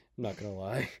 I'm not gonna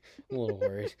lie. I'm a little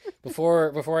worried.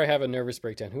 Before I have a nervous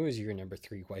breakdown, who is your number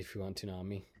 3 waifu on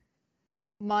Toonami?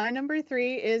 My number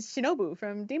 3 is Shinobu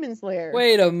from Demon Slayer.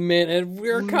 Wait a minute,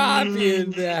 we're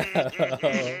copying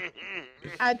that.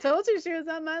 I told you she was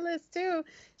on my list too.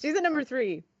 She's at number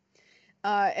 3.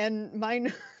 And my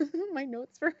my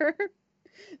notes for her,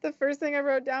 the first thing I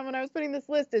wrote down when I was putting this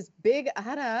list is big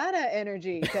Ada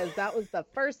energy, because that was the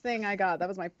first thing I got. That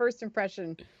was my first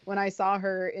impression when I saw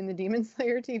her in the Demon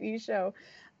Slayer TV show.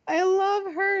 I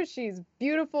love her. She's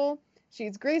beautiful,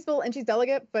 she's graceful, and she's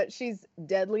delicate, but she's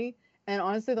deadly. And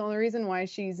honestly, the only reason why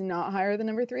she's not higher than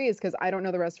number 3 is because I don't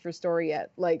know the rest of her story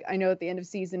yet. Like, I know at the end of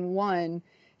season 1,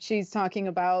 she's talking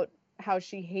about how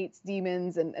she hates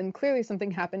demons, and clearly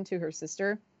something happened to her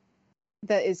sister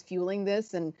that is fueling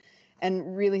this and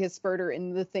really has spurred her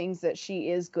in the things that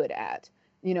she is good at,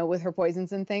 with her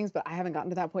poisons and things. But I haven't gotten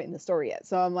to that point in the story yet.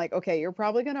 So I'm like, okay, you're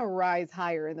probably going to rise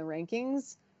higher in the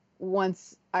rankings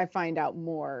once I find out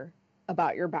more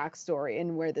about your backstory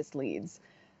and where this leads.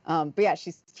 But yeah,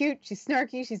 she's cute, she's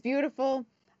snarky, she's beautiful.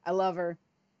 I love her.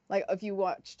 Like, if you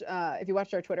watched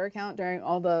our Twitter account during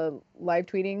all the live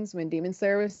tweetings when Demon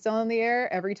Slayer was still in the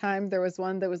air, every time there was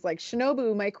one that was like,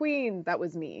 Shinobu, my queen, that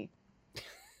was me.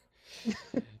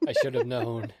 I should have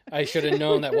known. I should have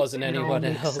known that wasn't anyone It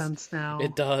all makes else. sense now.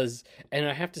 It does. And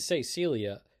I have to say,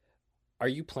 Celia, are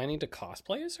you planning to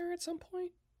cosplay as her at some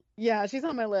point? Yeah, she's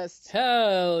on my list.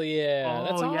 Hell yeah,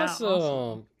 that's Oh, yeah, awesome.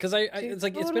 awesome. Because it's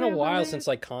like it's been a while since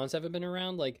like cons haven't been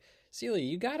around. Like, Celia,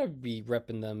 you gotta be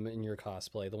repping them in your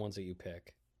cosplay, the ones that you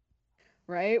pick.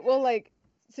 Right? Well, like,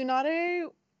 Tsunade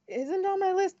isn't on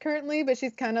my list currently, but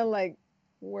she's kind of like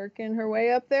working her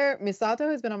way up there. Misato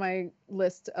has been on my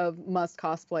list of must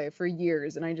cosplay for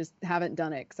years, and I just haven't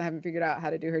done it because I haven't figured out how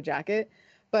to do her jacket.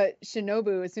 But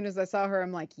Shinobu, as soon as I saw her,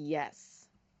 I'm like, yes,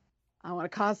 I want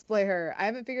to cosplay her. I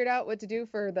haven't figured out what to do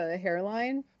for the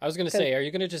hairline. I was gonna say, are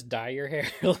you gonna just dye your hair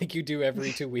like you do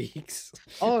every 2 weeks?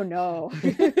 Oh, no.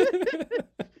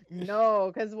 No,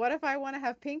 because what if I want to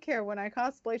have pink hair when I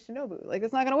cosplay Shinobu? Like,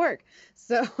 it's not going to work.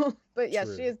 So, but yeah,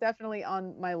 True. she is definitely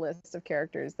on my list of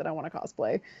characters that I want to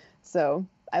cosplay. So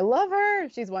I love her.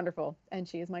 She's wonderful. And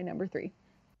she is my number 3.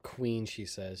 Queen, she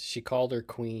says. She called her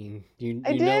queen.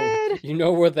 I know did. you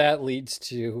know where that leads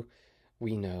to.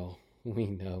 We know.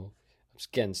 I'm just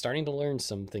again starting to learn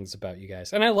some things about you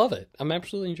guys, and I love it. I'm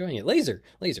absolutely enjoying it. Laser,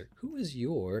 who is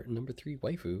your number 3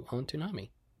 waifu on Toonami?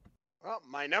 Well,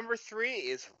 my number 3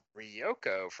 is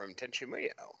Ryoko from Tenchi Muyo.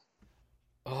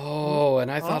 Oh,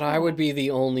 and I thought I would be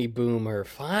the only boomer.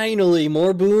 Finally,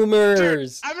 more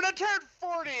boomers. Dude, I'm gonna turn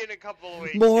 40 in a couple of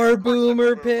weeks. More Yeah, of course I'm a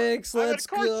boomer picks. I mean, Let's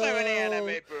of course go. I'm an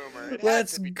anime boomer. It has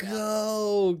Let's to be done.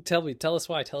 go. Tell us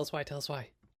why.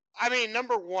 I mean,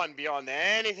 number 1 beyond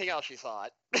anything else you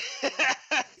thought.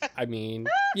 I mean,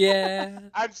 yeah.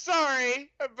 I'm sorry,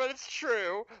 but it's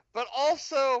true. But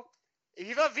also, if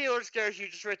you thought Veeler scares you,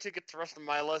 just wait to get the rest of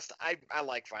my list. I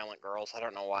like violent girls. I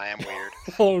don't know why. I'm weird.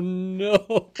 Oh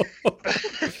no.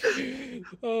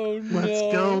 Oh no. Let's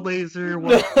go, Laser.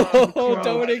 No, Welcome.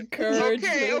 don't encourage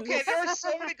Okay. this. There are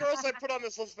so many girls I put on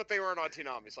this list, but they weren't on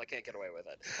Toonami, so I can't get away with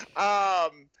it.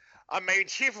 My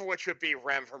chief of which would be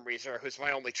Rem from ReZero, who's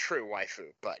my only true waifu,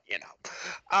 but you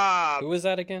know. Who was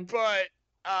that again? But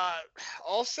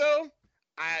also,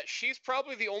 she's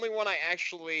probably the only one I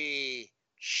actually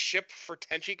ship for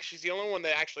Tenchi, because she's the only one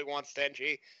that actually wants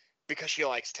Tenchi because she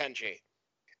likes Tenchi.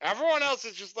 Everyone else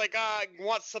is just like,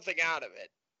 wants something out of it.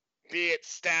 Be it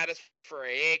status for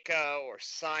Aika, or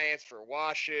science for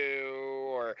Washu,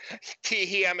 or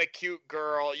teehee, I'm a cute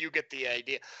girl. You get the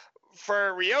idea.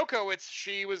 For Ryoko,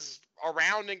 she was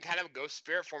around in kind of a ghost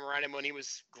spirit form around him when he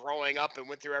was growing up and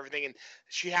went through everything, and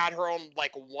she had her own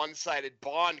like one-sided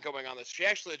bond going on. This she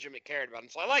actually legitimately cared about him,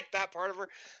 so I like that part of her.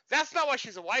 That's not why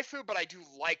she's a waifu, but I do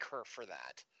like her for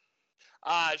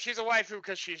that. She's a waifu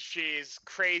because she's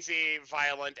crazy,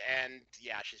 violent, and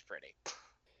yeah, she's pretty.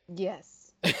 Yes.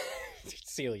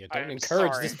 Celia, don't I'm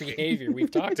encourage sorry. this behavior.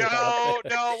 We've talked about it.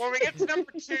 No. When we get to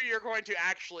number 2, you're going to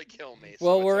actually kill me. So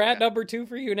Well, it's we're at okay. number 2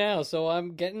 for you now, so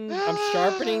I'm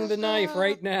sharpening the knife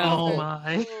right now. Oh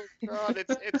my. Oh god,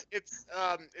 it's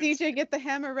DJ, get the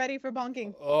hammer ready for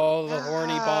bonking. Oh, the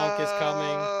horny bonk is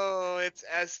coming. Oh,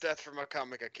 it's Death from a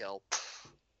Comic Kill.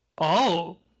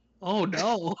 Oh. Oh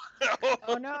no.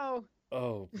 Oh no.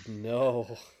 Oh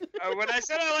no. When I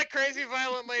said I like crazy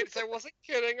violent ladies, I wasn't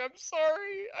kidding. I'm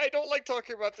sorry. I don't like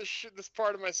talking about this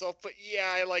part of myself, but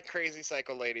yeah, I like crazy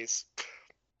psycho ladies.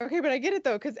 Okay, but I get it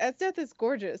though, because Esdeath is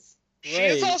gorgeous. She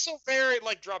is Right. also very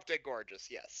like drop dead gorgeous.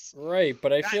 Yes. Right,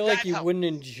 but I That- feel like that you helps. wouldn't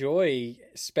enjoy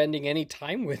spending any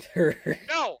time with her.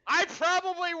 No, I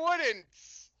probably wouldn't.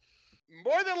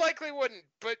 More than likely wouldn't.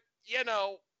 But you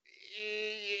know,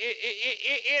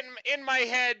 in my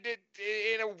head,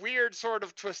 in a weird sort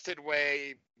of twisted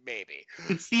way, maybe.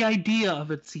 It's the idea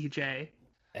of it, CJ.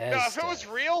 No, if it was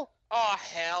Esdeath. real, oh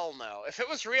hell no. If it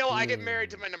was real, I get married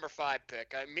to Hmm. my number 5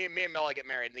 pick. Me and Mela get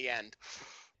married in the end.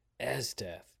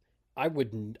 Esdeath.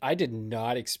 I did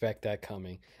not expect that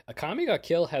coming. Akame ga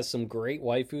Kill has some great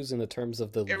waifus in the terms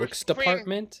of the It was looks between-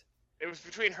 department. It was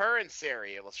between her and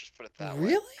Sari. Let's just put it that way.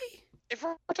 Really? If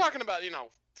we're talking about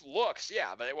looks,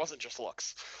 yeah, but it wasn't just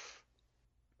looks.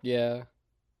 Yeah.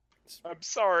 I'm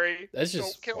sorry. That's Don't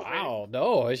just kill me. wow.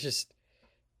 No,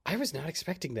 I was not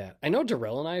expecting that. I know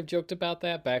Darrell and I have joked about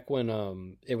that back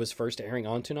when it was first airing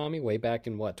on Toonami way back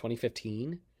in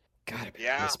 2015. God, I've been on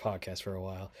Yeah. this podcast for a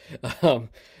while.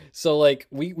 So like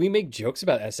we make jokes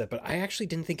about SF, but I actually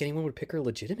didn't think anyone would pick her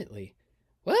legitimately.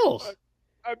 Well,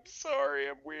 I'm sorry.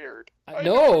 I'm weird.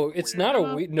 no, it's not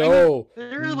a no.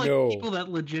 There are like No. people that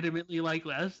legitimately like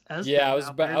as Yeah, I was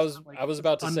out about- there. I It's was- not like I was it's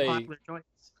about to say- unpopular choice.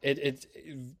 It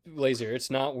Laser, it's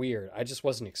not weird. I just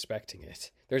wasn't expecting it.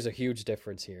 There's a huge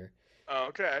difference here.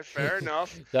 Okay, fair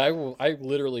enough. I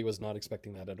literally was not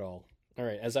expecting that at all. All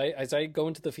right, as I go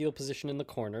into the fetal position in the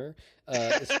corner,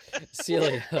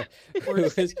 Celia,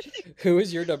 who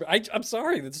is your number? I'm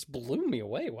sorry, that just blew me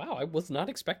away. Wow, I was not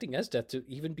expecting Esdeath to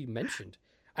even be mentioned.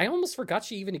 I almost forgot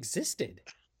she even existed.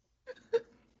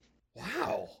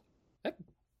 Wow,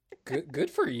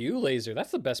 good for you, Laser.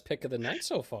 That's the best pick of the night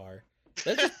so far.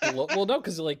 That just well, no,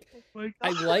 because like Oh my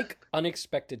I God. like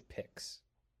unexpected picks.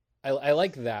 I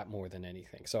like that more than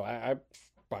anything. So I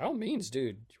by all means,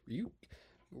 dude, you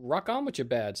rock on with your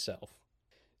bad self.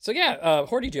 So yeah,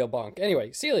 Horty Jail Bonk.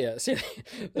 Anyway, Celia,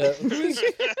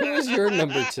 who is your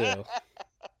number 2?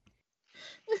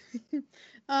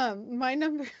 My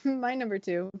number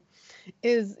 2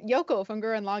 is Yoko from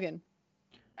Gurren Lagann.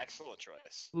 Excellent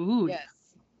choice. Ooh, Yes.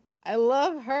 I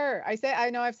love her.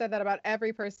 I know I've said that about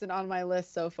every person on my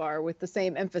list so far with the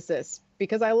same emphasis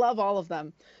because I love all of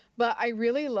them. But I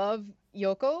really love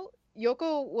Yoko.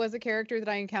 Yoko was a character that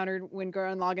I encountered when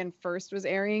Gurren Lagann first was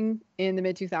airing in the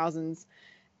mid 2000s.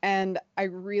 And I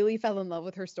really fell in love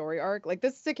with her story arc. Like,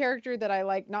 this is a character that I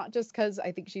like, not just because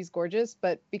I think she's gorgeous,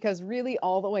 but because really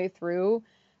all the way through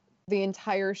the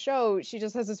entire show, she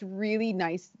just has this really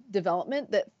nice development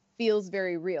that feels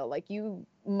very real. Like, you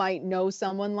might know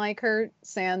someone like her,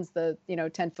 sans the,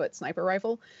 10-foot sniper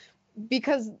rifle.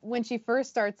 Because when she first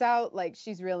starts out, like,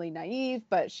 she's really naive,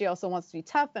 but she also wants to be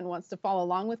tough and wants to follow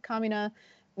along with Kamina.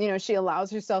 She allows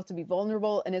herself to be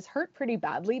vulnerable and is hurt pretty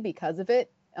badly because of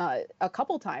it. A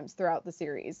couple times throughout the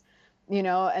series,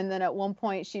 and then at one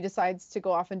point she decides to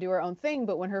go off and do her own thing.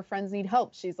 But when her friends need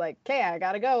help, she's like, okay, I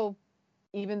gotta go.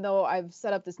 Even though I've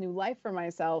set up this new life for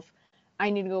myself, I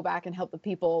need to go back and help the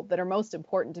people that are most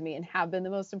important to me and have been the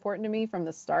most important to me from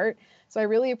the start. So I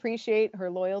really appreciate her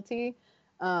loyalty.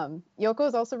 Yoko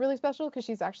is also really special because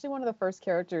she's actually one of the first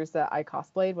characters that I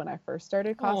cosplayed when I first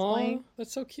started cosplaying. Aw,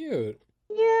 that's so cute.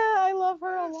 Yeah, I love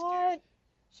her a lot.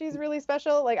 She's really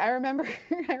special. Like, I remember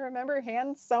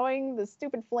hand sewing the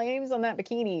stupid flames on that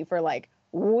bikini for like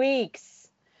weeks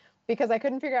because I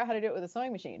couldn't figure out how to do it with a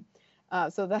sewing machine.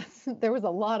 So there was a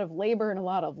lot of labor and a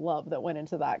lot of love that went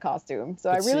into that costume. So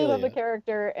But I really love the Celia,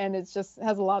 character, and it's just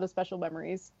has a lot of special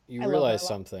memories. you I love her realize a lot.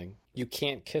 something. You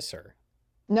can't kiss her.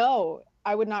 No,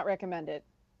 I would not recommend it.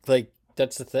 Like,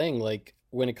 that's the thing. Like,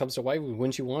 when it comes to waifu,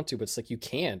 wouldn't you want to? But it's like, you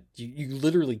can't. You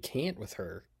literally can't with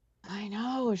her. I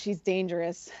know, she's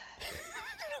dangerous.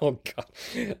 Oh,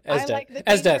 God. I like the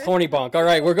As death, dangerous- horny bonk. All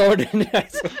right, we're going to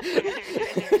next.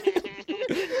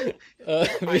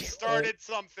 I started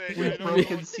something. With I don't know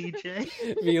broken what-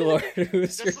 CJ. V-Lord,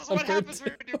 who's This your is what number happens two?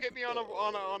 when you get me on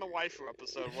a waifu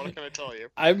episode. What can I tell you?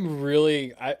 I'm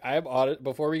really, I'm on it.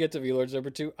 Before we get to V-Lord's number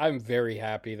 2, I'm very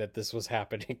happy that this was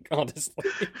happening, honestly.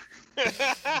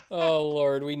 Oh,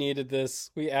 Lord, we needed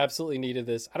this. We absolutely needed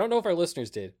this. I don't know if our listeners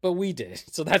did, but we did.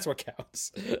 So that's what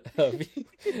counts.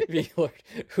 V-Lord,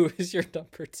 who is your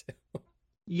number 2?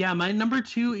 Yeah, my number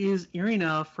 2 is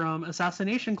Irina from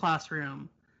Assassination Classroom.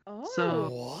 Oh, So-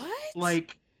 What?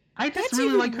 Like, I just That's really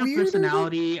even like her weirder than-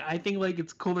 personality. I think like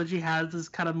it's cool that she has this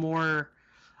kind of more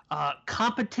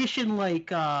competition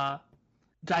like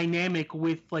dynamic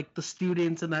with like the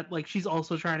students, and that like she's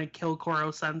also trying to kill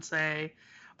Koro Sensei.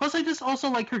 Plus, I just also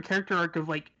like her character arc of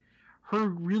like her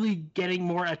really getting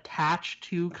more attached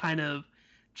to kind of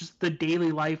just the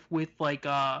daily life with like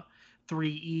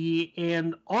 3E,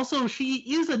 and also she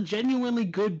is a genuinely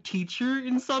good teacher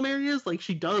in some areas. Like,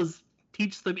 she does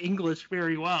teach them English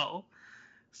very well.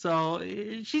 So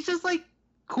she's just like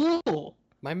cool.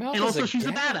 My mouth And is also she's a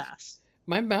agape. badass.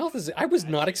 My mouth is. I was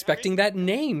not expecting that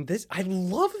name. I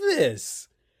love this.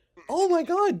 Oh my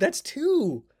God, that's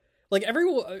 2. Like,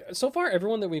 everyone so far,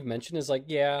 everyone that we've mentioned is like,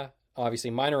 yeah, obviously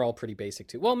mine are all pretty basic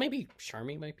too. Well, maybe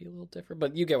Charmy might be a little different,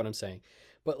 but you get what I'm saying.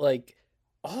 But like,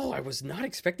 oh, I was not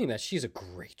expecting that. She's a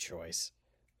great choice.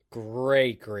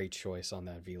 Great choice on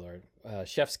that V-Lord.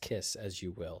 Chef's kiss, as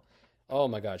you will. Oh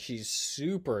my God, she's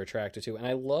super attractive too, and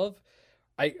I love.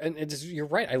 You're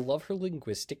right. I love her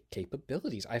linguistic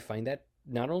capabilities. I find that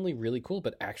not only really cool,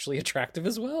 but actually attractive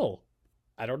as well.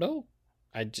 I don't know.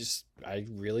 I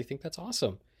really think that's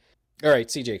awesome. All right,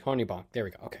 CJ, horny bonk. There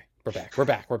we go. Okay, we're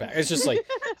back. It's just like,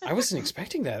 I wasn't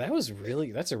expecting that. That's a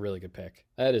really good pick.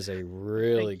 That is a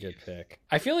really good pick.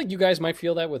 I feel like you guys might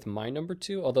feel that with my number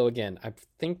 2, although again, I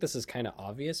think this is kind of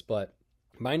obvious, but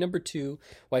my number 2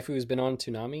 waifu who's been on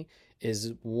Toonami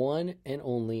is one and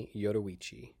only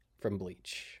Yoruichi from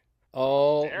Bleach.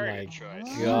 Oh Very my good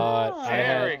choice. God, Oh. I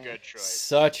Very had good choice.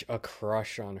 such a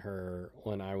crush on her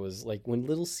when I was like, when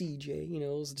little CJ,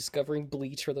 was discovering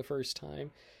Bleach for the first time.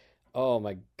 Oh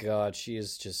my God, she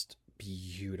is just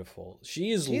beautiful.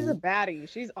 she's a baddie.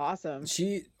 She's awesome.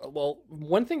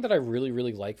 One thing that I really,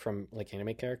 really like from like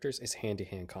anime characters is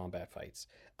hand-to-hand combat fights.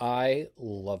 I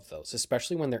love those,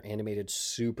 especially when they're animated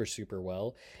super, super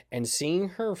well. And seeing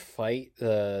her fight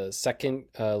the second,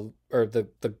 or the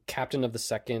captain of the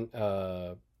second,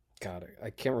 God, I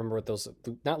can't remember what those,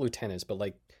 not lieutenants, but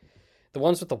like the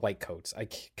ones with the white coats. I'm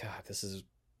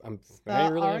really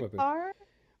Arcar?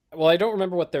 well, I don't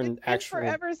remember what their It's been actual.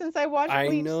 forever since I watched I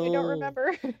Bleach. I know. don't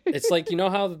remember. It's like,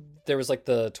 how there was like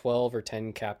the 12 or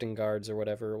 10 captain guards or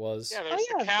whatever it was. Yeah, there's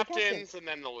yeah, the the captain. captains and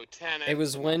then the lieutenants. It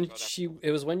was and when then whatever.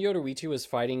 it was when Yoruichi was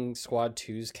fighting Squad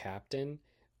 2's captain,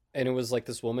 and it was like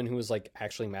this woman who was like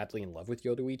actually madly in love with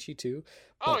Yoruichi too.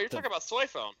 Oh, but you're talking about Soy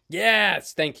Phone.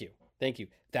 Yes, thank you.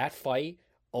 That fight,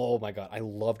 oh my God, I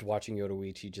loved watching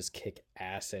Yoruichi just kick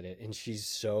ass at it, and she's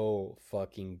so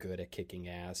fucking good at kicking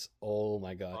ass. Oh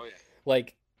my God. Oh yeah.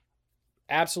 Like,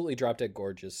 absolutely drop dead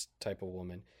gorgeous type of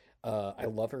woman. I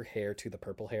love her hair too, the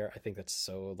purple hair. I think that's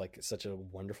so like such a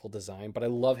wonderful design. But I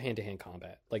love hand to hand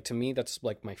combat. Like, to me, that's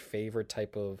like my favorite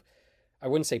type of I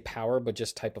wouldn't say power, but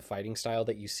just type of fighting style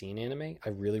that you see in anime. I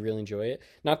really, really enjoy it.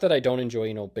 Not that I don't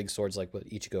enjoy, big swords like what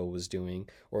Ichigo was doing,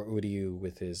 or Uryu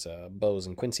with his bows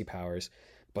and Quincy powers,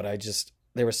 but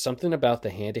there was something about the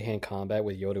hand-to-hand combat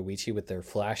with Yoruichi, with their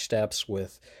flash steps,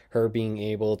 with her being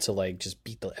able to like just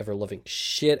beat the ever-loving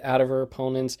shit out of her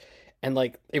opponents. And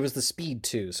like it was the speed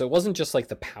too. So it wasn't just like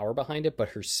the power behind it, but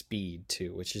her speed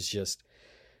too, which is just,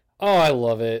 oh, I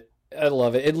love it. I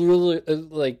love it. It really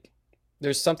like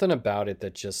there's something about it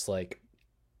that just like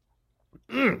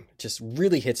just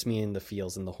really hits me in the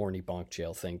feels in the horny bonk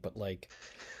jail thing. But like,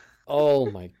 oh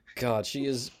my god, she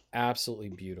is absolutely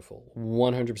beautiful.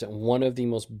 100%. One of the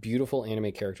most beautiful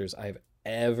anime characters I've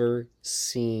ever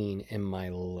seen in my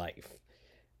life.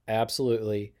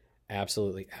 Absolutely.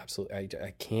 Absolutely.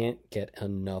 I can't get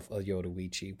enough of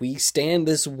Yoruichi. We stand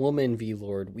this woman,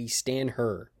 V-Lord. We stand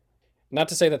her. Not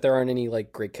to say that there aren't any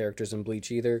like great characters in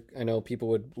Bleach either. I know people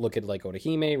would look at like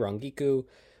Orihime, Rangiku,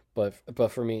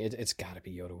 but for me, it's got to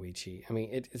be Yoruichi. I mean,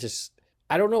 it just,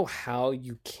 I don't know how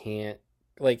you can't,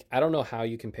 like, I don't know how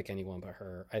you can pick anyone but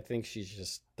her. I think she's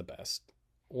just the best.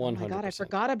 100%. Oh my god, I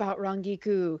forgot about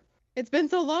Rangiku. It's been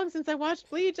so long since I watched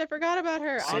Bleach. I forgot about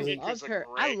her. Rangiku's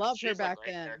I loved her back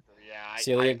then. character. Yeah,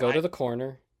 Celia, go to the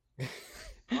corner.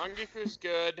 Rangiku's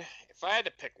good. If I had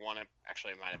to pick one, it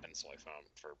might have been Soifon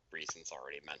for reasons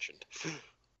already mentioned.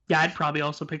 Yeah, I'd probably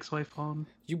also pick Soifon.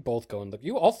 You both go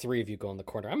you all three of you go in the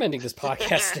corner. I'm ending this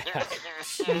podcast now.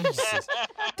 Jesus.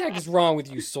 What the heck is wrong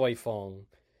with you, Soifon? What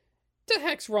the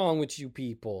heck's wrong with you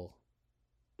people?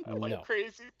 I like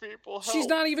crazy people. Help. She's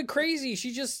not even crazy.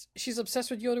 She's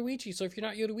obsessed with Yoruichi. So if you're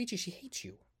not Yoruichi, she hates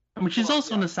you. I mean, she's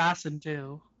also an assassin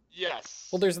too. Yes.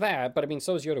 Well, there's that, but I mean,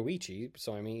 so is Yoruichi.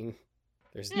 So I mean,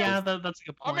 there's that's a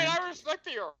good point. I mean, I respect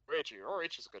the Yoruichi.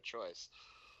 Yoruichi's a good choice.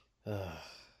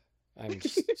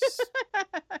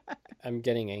 I'm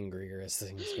getting angrier as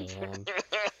things go on.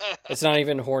 It's not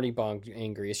even horny bonk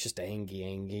angry. It's just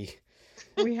angy.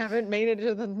 We haven't made it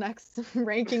to the next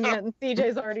ranking yet, and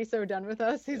CJ's already so done with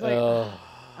us. He's like,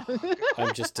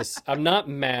 I'm not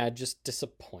mad, just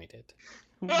disappointed.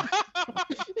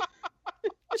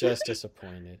 Just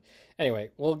disappointed.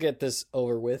 Anyway, we'll get this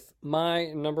over with. My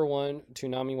number one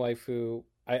Toonami waifu.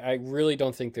 I really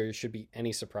don't think there should be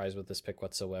any surprise with this pick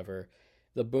whatsoever.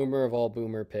 The boomer of all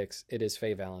boomer picks. It is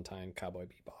Faye Valentine, Cowboy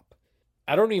Bebop.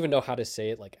 I don't even know how to say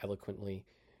it like eloquently.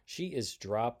 She is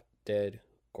drop dead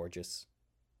gorgeous.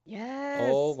 yes.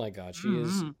 Oh my god, she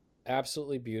is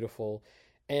absolutely beautiful.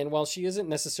 And while she isn't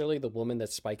necessarily the woman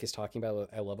that Spike is talking about,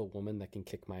 I love a woman that can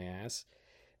kick my ass.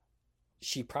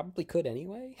 She probably could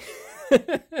anyway.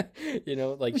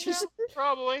 Like she's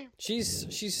probably.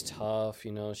 She's tough,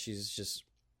 she's just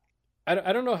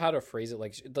I don't know how to phrase it,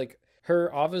 like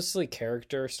her obviously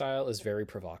character style is very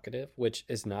provocative, which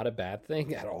is not a bad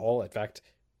thing at all. In fact,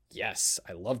 yes,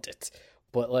 I loved it.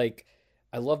 But like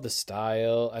I love the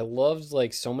style. I loved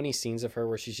like so many scenes of her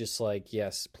where she's just like,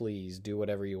 yes, please do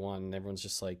whatever you want. And everyone's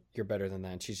just like, you're better than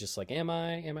that. And she's just like, am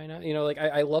I not? Like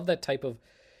I love that type of,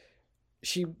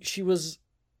 she was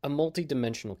a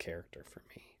multi-dimensional character for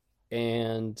me.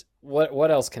 And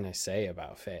what else can I say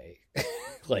about Faye?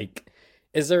 Like,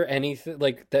 is there anything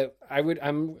like that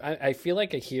I feel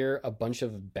like I hear a bunch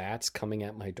of bats coming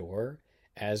at my door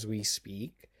as we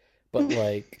speak, but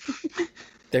like,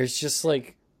 there's just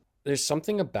like, there's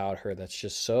something about her that's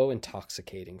just so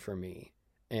intoxicating for me.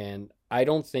 And I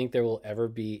don't think there will ever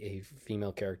be a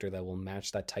female character that will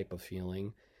match that type of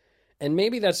feeling. And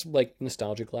maybe that's like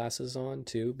nostalgia glasses on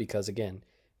too, because again,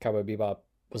 Cowboy Bebop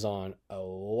was on a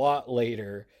lot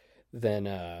later than,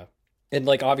 and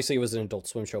like obviously it was an Adult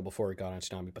Swim show before it got on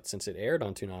Toonami, but since it aired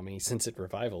on Toonami, since it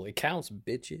revival, it counts,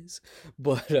 bitches.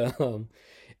 But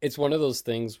it's one of those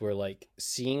things where like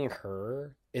seeing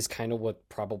her is kind of what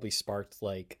probably sparked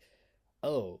like,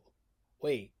 oh,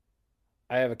 wait,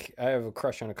 I have a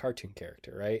crush on a cartoon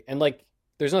character, right? And like,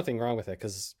 there's nothing wrong with it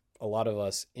because a lot of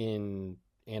us in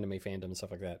anime fandom and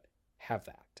stuff like that have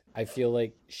that. I feel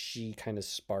like she kind of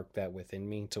sparked that within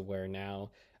me to where now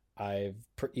I've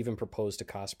even proposed to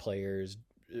cosplayers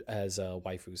as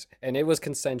waifus, and it was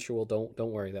consensual. Don't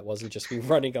worry, that wasn't just me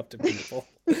running up to people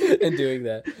and doing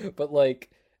that. But like,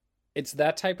 it's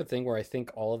that type of thing where I think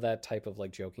all of that type of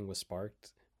like joking was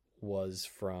sparked was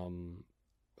from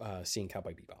seeing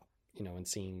Cowboy Bebop, and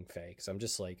seeing Faye. Because I'm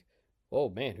just like, oh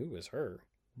man, who is her?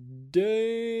 Damn.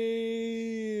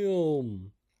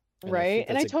 Right.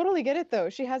 And I totally get it though.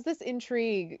 She has this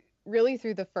intrigue really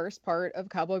through the first part of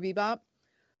Cowboy Bebop.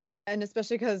 And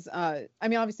especially because, I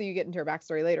mean, obviously you get into her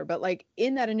backstory later, but like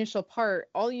in that initial part,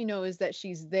 all you know is that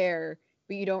she's there,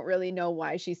 but you don't really know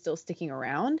why she's still sticking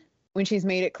around when she's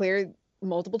made it clear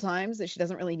multiple times that she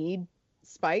doesn't really need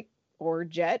Spike or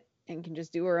Jet and can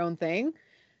just do her own thing.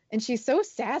 And she's so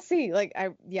sassy. Like,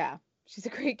 she's a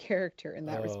great character in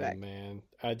that respect. Oh man,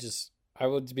 I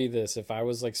would be this if I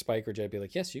was like Spike or Jet. I'd be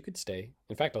like, yes, you could stay.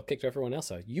 In fact, I'll kick everyone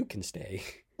else out. You can stay.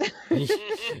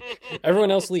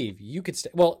 Everyone else leave. You could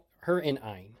stay. Well, her and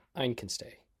Ein can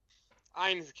stay.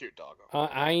 Ein's a cute doggo.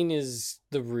 Ein is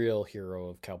the real hero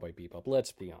of Cowboy Bebop.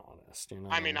 Let's be honest. You know.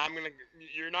 I mean,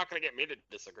 you're not gonna get me to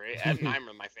disagree. Ed and I'm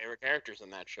my favorite characters in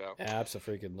that show.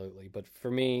 Absolutely. But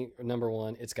for me, number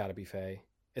one, it's got to be Faye.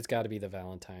 It's got to be the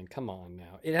Valentine. Come on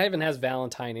now. It even has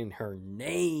Valentine in her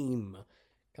name.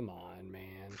 Come on,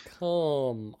 man.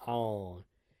 Come on.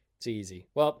 It's easy.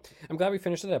 Well, I'm glad we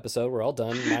finished that episode. We're all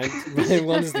done. My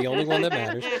one is the only one that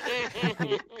matters.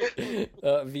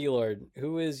 V-Lord,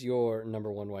 who is your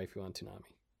number one waifu on Toonami?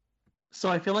 So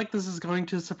I feel like this is going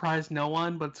to surprise no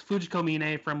one, but it's Fujiko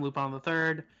Mine from Lupin the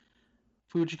Third.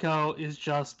 Fujiko is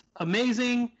just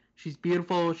amazing. She's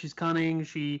beautiful. She's cunning.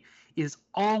 She is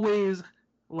always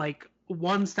like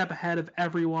one step ahead of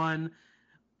everyone.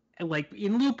 And like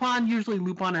in Lupin, usually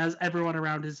Lupin has everyone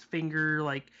around his finger.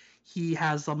 Like he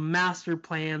has a master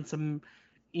plan, some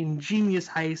ingenious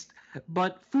heist.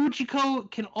 But Fujiko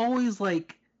can always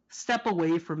like step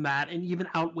away from that and even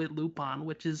outwit Lupin,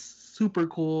 which is super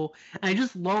cool. And I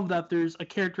just love that there's a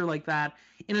character like that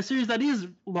in a series that is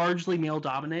largely male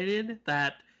dominated,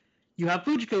 that you have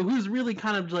Fujiko, who's really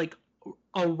kind of like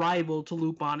a rival to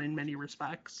Lupin in many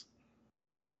respects.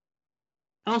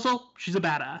 And also, she's a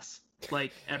badass,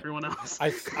 like everyone else.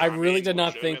 I really did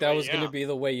not think that was going to be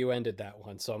the way you ended that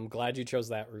one, so I'm glad you chose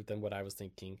that route than what I was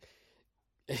thinking.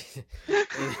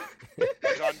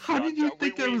 How did you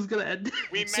think I was going to end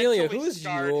it? Celia, who is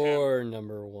your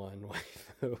number one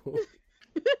waifu?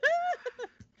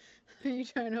 Are you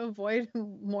trying to avoid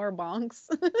more bonks?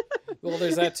 Well,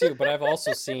 there's that too, but I've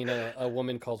also seen a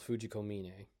woman called Fujiko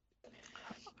Mine.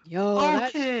 Yo,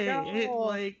 okay,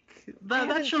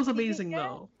 that show's amazing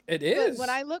though. It is. When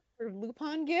I look for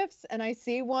Lupin gifts and I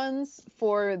see ones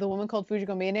for the woman called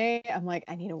Fujiko Mine, I'm like,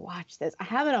 I need to watch this. I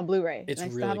have it on Blu-ray. It's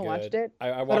and I really still haven't good. watched it.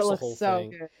 I watched the whole thing,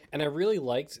 good. And I really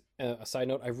liked. A side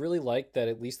note, I really liked that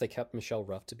at least they kept Michelle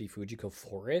Ruff to be Fujiko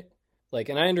for it. Like,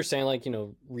 and I understand, like, you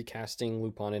know, recasting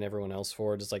Lupin and everyone else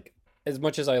for it is like, as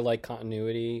much as I like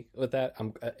continuity with that,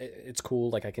 it's cool.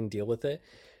 Like, I can deal with it.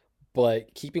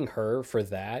 But keeping her for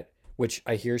that, which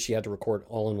I hear she had to record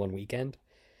all in one weekend,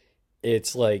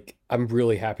 it's like, I'm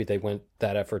really happy they went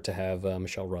that effort to have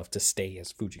Michelle Ruff to stay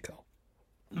as Fujiko.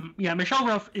 Yeah, Michelle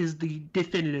Ruff is the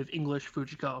definitive English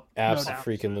Fujiko.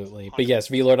 Absolutely. No, but yes,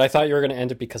 V-Lord, I thought you were going to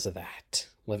end it because of that.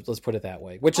 Let's put it that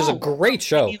way, which is a great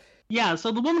show. Yeah,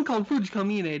 so the woman called Fujiko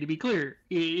Mine, to be clear,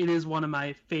 it is one of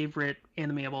my favorite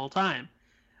anime of all time.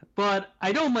 But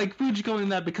I don't like Fujiko in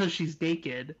that because she's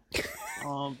naked.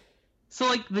 So,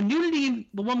 like, the nudity in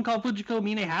the woman called Fujiko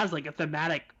Mine has, like, a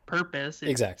thematic purpose.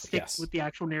 It sticks with the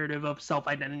actual narrative of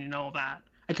self-identity and all that.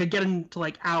 I could get into,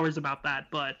 like, hours about that,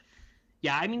 but,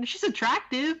 yeah, I mean, she's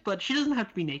attractive, but she doesn't have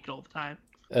to be naked all the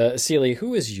time. Celia,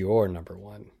 who is your number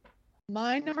one?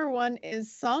 My number one is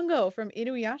Sango from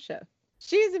Inuyasha.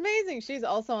 She's amazing. She's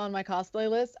also on my cosplay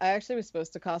list. I actually was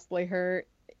supposed to cosplay her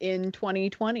in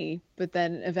 2020, but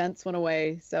then events went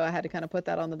away, so I had to kind of put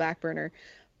that on the back burner.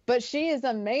 But she is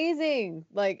amazing.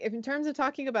 Like, if in terms of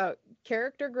talking about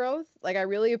character growth, like, I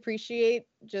really appreciate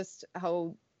just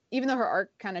how, even though her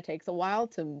arc kind of takes a while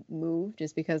to move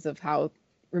just because of how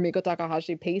Rumiko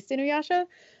Takahashi paced Inuyasha,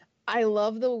 I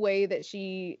love the way that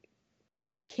she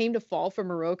came to fall for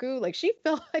Moroku. Like,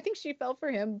 I think she fell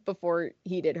for him before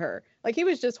he did her. Like, he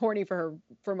was just horny for her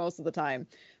for most of the time,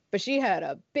 but she had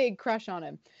a big crush on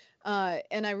him.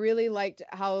 And I really liked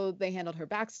how they handled her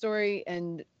backstory,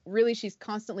 and really she's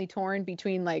constantly torn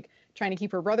between like trying to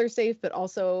keep her brother safe, but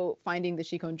also finding the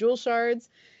Shikon jewel shards.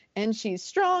 And she's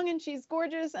strong and she's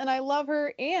gorgeous and I love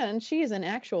her. And she is an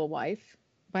actual wife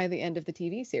by the end of the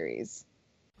TV series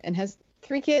and has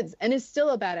 3 kids and is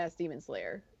still a badass demon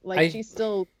slayer. Like, she's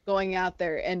still going out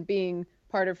there and being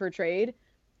part of her trade,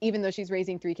 even though she's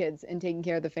raising 3 kids and taking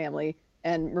care of the family,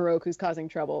 and Moroku's causing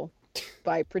trouble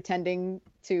by pretending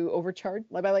to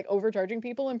overcharging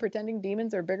people and pretending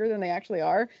demons are bigger than they actually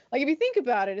are. Like, if you think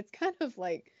about it, it's kind of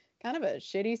a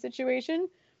shitty situation,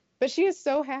 but she is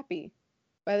so happy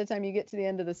by the time you get to the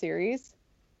end of the series.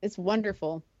 It's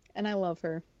wonderful, and I love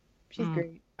her. She's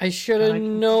great. I should have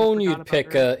known you'd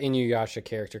pick a Inuyasha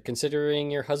character,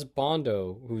 considering your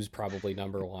husbando, who's probably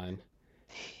number one.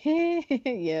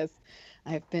 Yes,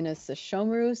 I've been a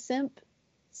Sesshomaru simp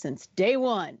since day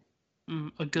one.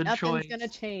 A good Nothing's choice. Gonna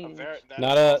change.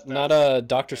 Not a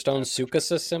Dr. Stone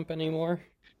Tsukasa simp anymore.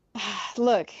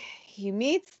 Look, he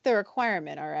meets the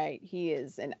requirement, all right. He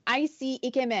is an icy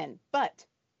ikemen, but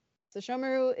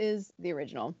Sesshomaru is the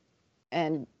original,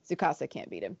 and Tsukasa can't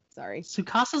beat him. Sorry.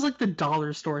 Tsukasa's like the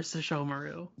dollar store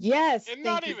Sesshomaru. Yes, And thank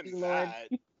not you, even Lord.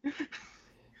 that.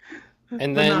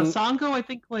 And But no, then Sango, I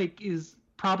think like is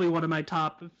probably one of my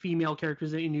top female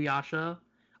characters in Inuyasha.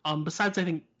 Besides I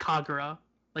think Kagura.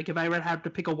 Like if I would have to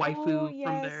pick a waifu Oh, from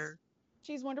yes. there.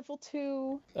 She's wonderful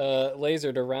too.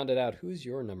 Laser, to round it out, who's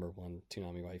your number one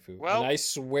Toonami waifu? Well, and I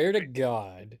swear to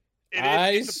God,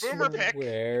 It's a boomer pick.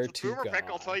 swear It's a boomer to pick,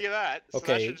 I'll God. tell you that. So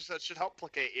Okay. that should help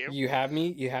placate you. You have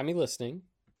me listening.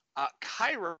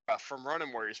 Kyra from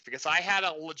Ronin Warriors, because I had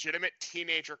a legitimate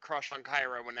teenager crush on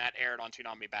Kyra when that aired on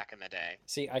Toonami back in the day.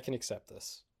 See, I can accept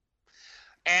this.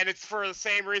 And it's for the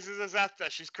same reasons as Esta.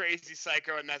 She's crazy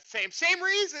psycho and that same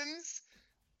reasons,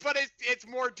 but it's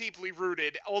more deeply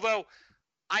rooted. Although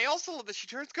I also love that she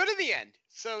turns good in the end.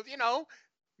 So,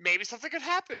 maybe something could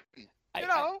happen.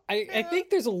 I think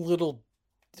there's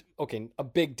a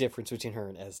big difference between her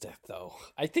and Esdeath, though.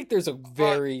 I think there's a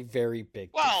very, very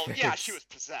big Well, difference. yeah, she was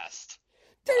possessed.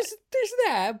 There's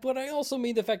that, but I also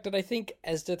mean the fact that I think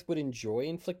Esdeath would enjoy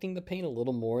inflicting the pain a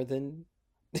little more than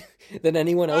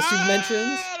anyone else you've mentioned.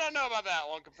 I don't know about that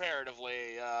one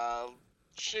comparatively.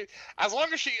 As long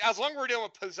as we're dealing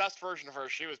with possessed version of her,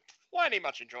 she was plenty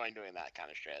much enjoying doing that kind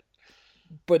of shit.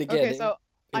 But again, Okay, so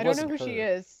I don't know who wasn't she her.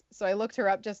 is, so I looked her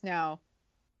up just now.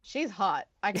 She's hot.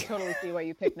 I can totally see why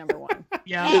you picked number one.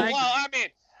 Yeah, Well, I- I mean,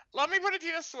 let me put it to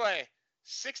you this way.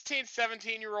 16,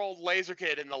 17-year-old laser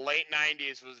kid in the late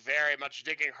 90s was very much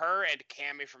digging her and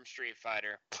Cammy from Street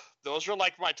Fighter. Those are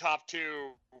like my top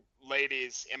two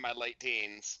ladies in my late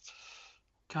teens.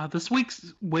 God, this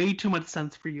makes way too much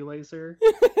sense for you, Laser.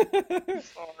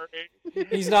 Sorry.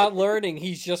 He's not learning,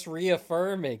 he's just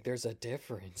reaffirming there's a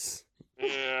difference.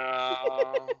 Yeah.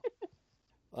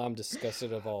 I'm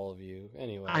disgusted of all of you.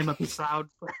 Anyway. I'm a proud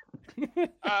friend.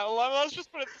 Let's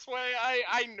just put it this way.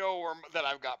 I know that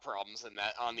I've got problems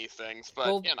on these things, but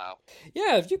Well, you know.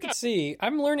 Yeah, if you could see,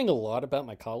 I'm learning a lot about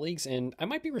my colleagues, and I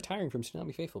might be retiring from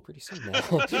Tsunami Faithful pretty soon now.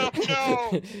 No, what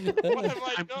have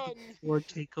I I'm done? Lord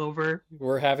Takeover.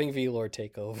 We're having V-Lord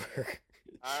take over.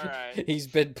 All right. He's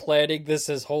been planning this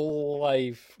his whole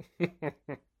life.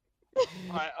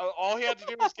 All he had to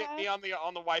do was get me on the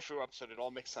waifu episode. It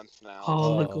all makes sense now.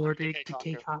 All the Oh. glory to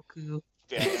Keikaku.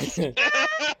 Damn.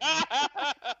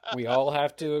 We all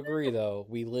have to agree, though.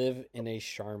 We live in a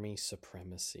Charmy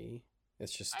supremacy.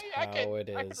 It's just I how can it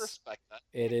is. respect that.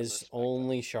 It can is respect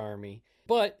only Charmy.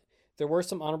 But there were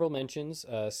some honorable mentions.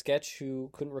 Sketch, who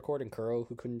couldn't record, and Kuro,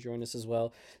 who couldn't join us as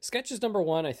well. Sketch's number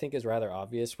one, I think, is rather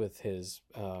obvious with his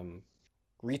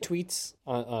retweets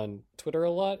on Twitter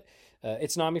a lot.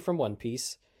 It's Nami from One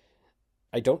Piece.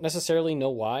 I don't necessarily know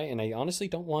why, and I honestly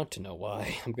don't want to know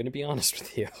why. I'm going to be honest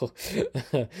with you.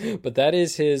 But that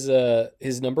is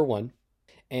his number one.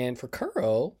 And for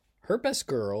Kuro, her best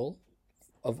girl,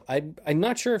 I'm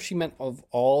not sure if she meant of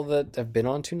all that have been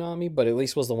on Toonami, but at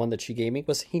least was the one that she gave me,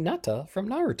 was Hinata from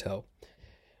Naruto,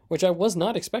 which I was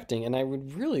not expecting, and I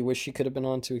would really wish she could have been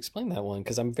on to explain that one,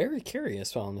 because I'm very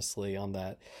curious, honestly, on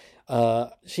that.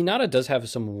 Hinata does have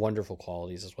some wonderful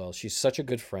qualities as well. She's such a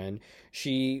good friend.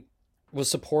 She was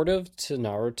supportive to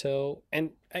Naruto,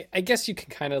 and I guess you can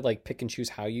kind of like pick and choose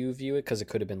how you view it, because it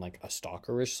could have been like a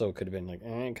stalkerish, so it could have been like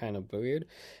kind of weird.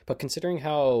 But considering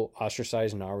how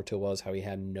ostracized Naruto was, how he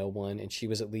had no one, and she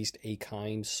was at least a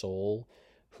kind soul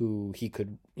who he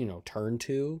could, turn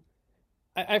to,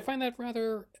 I find that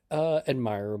rather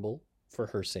admirable for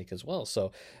her sake as well.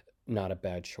 So not a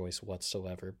bad choice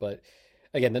whatsoever. But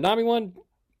again, the Nami one,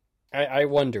 I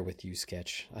wonder with you,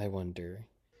 Sketch. I wonder.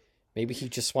 Maybe he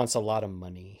just wants a lot of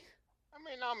money. I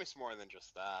mean, Nami's more than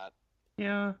just that.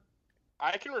 Yeah.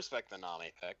 I can respect the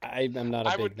Nami pick. I'm not a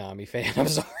I big would- Nami fan. I'm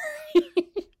sorry.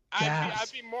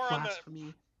 I'd be more on the.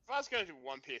 Blasphemy. If I was gonna do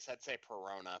One Piece, I'd say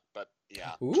Perona, but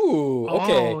yeah. Ooh,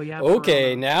 okay. Oh, yeah,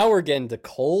 Okay, Perona. now we're getting to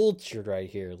culture right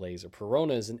here, Laser.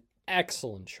 Perona is an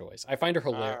excellent choice. I find her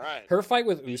hilarious. All right. Her fight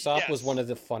with Usopp was Yes. one of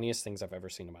the funniest things I've ever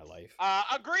seen in my life.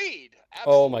 Agreed.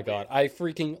 Oh my Absolutely. god, I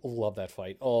freaking love that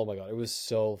fight. Oh my god, it was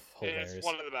so hilarious. It's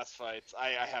one of the best fights. I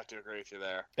have to agree with you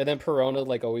there. And then Perona,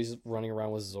 like, always running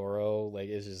around with Zoro, like,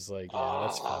 it's just like, yeah,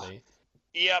 that's Ah. funny.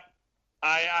 Yep.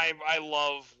 I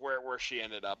love where she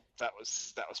ended up. That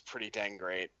was pretty dang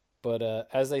great. But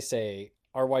as they say,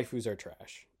 our waifus are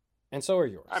trash. And so are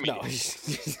yours. I mean, no.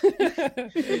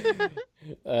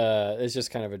 It's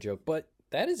just kind of a joke. But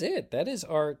that is it. That is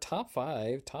our top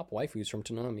 5 top waifus from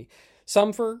Toonami.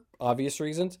 Some for obvious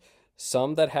reasons.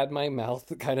 Some that had my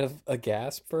mouth kind of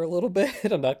aghast for a little bit.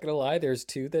 I'm not going to lie. There's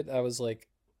 2 that I was like,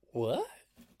 what?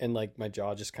 And like my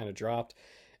jaw just kind of dropped.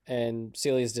 And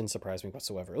Celia's didn't surprise me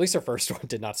whatsoever. At least her first one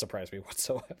did not surprise me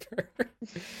whatsoever.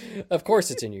 Of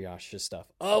course it's Inuyasha stuff.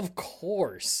 Of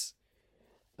course.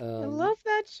 I love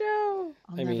that show.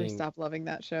 I'll I never mean, stop loving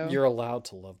that show. You're allowed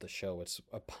to love the show. It's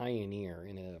a pioneer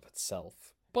in and of itself.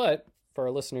 But for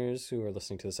our listeners who are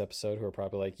listening to this episode, who are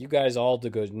probably like, you guys all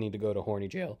need to go to horny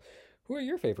jail, who are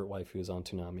your favorite waifus on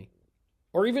Toonami?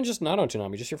 Or even just not on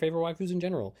Toonami, just your favorite waifus in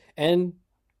general. And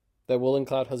that will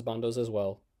include husbandos as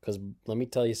well. Because let me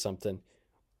tell you something.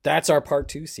 That's our part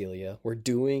 2, Celia. We're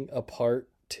doing a part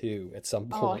 2 at some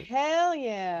point. Oh, hell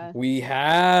yeah. We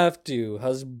have to.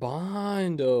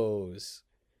 Husbandos.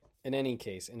 In any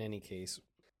case,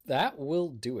 that will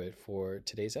do it for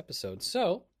today's episode.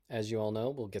 So, as you all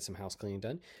know, we'll get some house cleaning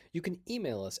done. You can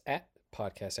email us at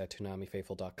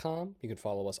podcast@ToonamiFaithful.com. You can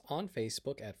follow us on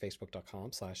Facebook at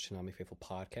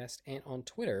facebook.com/ToonamiFaithfulPodcast and on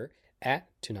Twitter at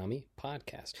Toonami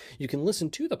Podcast. You can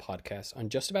listen to the podcast on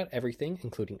just about everything,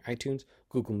 including iTunes,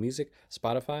 Google Music,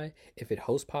 Spotify. If it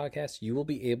hosts podcasts, you will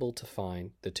be able to find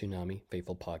the Toonami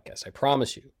Faithful Podcast. I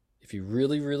promise you, if you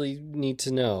really, really need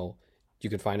to know,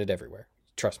 you can find it everywhere.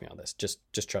 Trust me on this. Just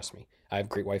trust me. I have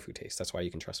great waifu taste. That's why you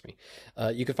can trust me.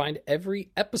 You can find every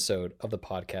episode of the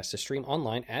podcast to stream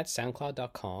online at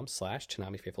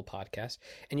soundcloud.com/ToonamiFaithfulPodcast.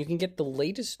 And you can get the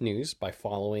latest news by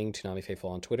following Toonami Faithful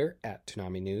on Twitter at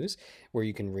Toonami News, where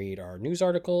you can read our news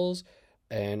articles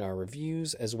and our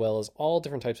reviews, as well as all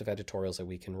different types of editorials that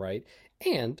we can write.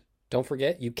 And don't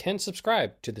forget, you can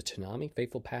subscribe to the Toonami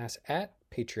Faithful Pass at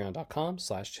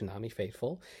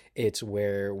patreon.com/ToonamiFaithful. It's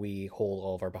where we hold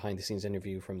all of our behind the scenes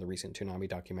interview from the recent Toonami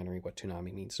documentary, What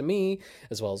Toonami Means to Me,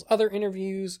 as well as other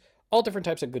interviews. All different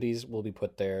types of goodies will be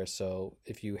put there. So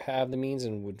if you have the means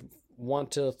and would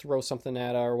want to throw something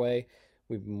at our way,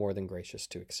 we'd be more than gracious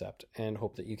to accept and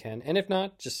hope that you can. And if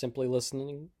not, just simply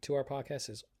listening to our podcast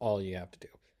is all you have to do.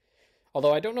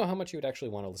 Although I don't know how much you would actually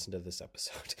want to listen to this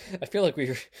episode. I feel like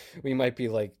we might be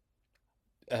like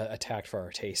attacked for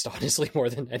our taste, honestly, more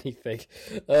than anything.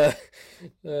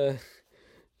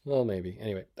 Well, maybe.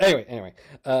 Anyway.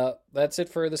 That's it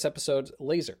for this episode.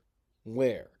 Laser,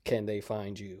 where can they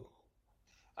find you?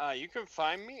 You can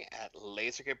find me at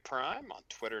LaserKidPrime on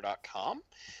Twitter.com.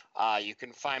 You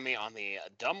can find me on the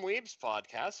Dumb Weebs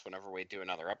podcast whenever we do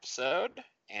another episode.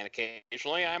 And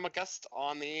occasionally I'm a guest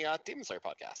on the Demon Slayer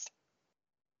podcast.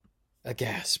 A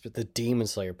gasp at the Demon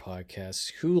Slayer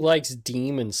podcast. Who likes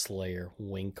Demon Slayer?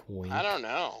 Wink, wink. I don't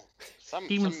know.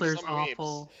 Demon Slayer's some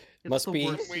awful. It's Must the be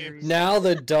worst series. now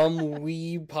the Dumb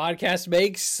Weeb podcast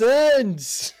makes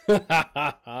sense.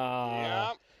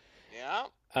 Yeah.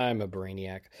 I'm a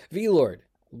brainiac. V-Lord,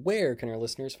 where can our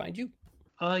listeners find you?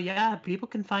 Yeah, people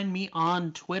can find me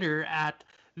on Twitter at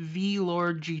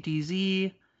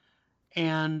VLordGTZ,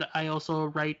 and I also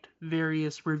write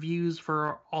various reviews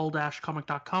for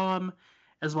all-comic.com,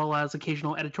 as well as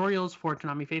occasional editorials for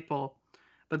Toonami Faithful.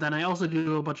 But then I also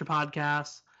do a bunch of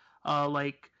podcasts,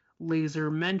 like Laser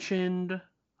mentioned.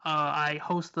 I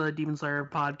host the Demon Slayer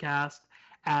podcast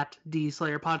at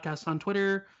DSlayer Podcast on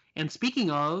Twitter. And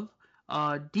speaking of,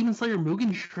 Demon Slayer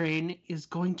Mugen Train is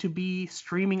going to be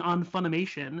streaming on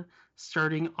Funimation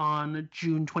starting on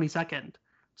June 22nd.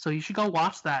 So you should go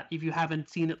watch that if you haven't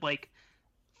seen it like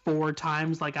 4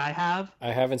 times like I have.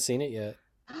 I haven't seen it yet.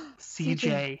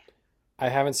 CJ. I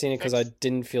haven't seen it because I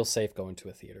didn't feel safe going to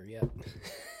a theater yet.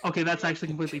 Okay, that's actually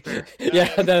completely fair.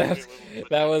 Yeah,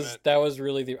 that was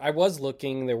really I was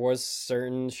looking. There was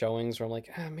certain showings where I'm like,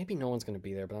 maybe no one's gonna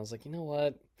be there, but I was like, you know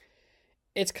what?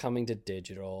 It's coming to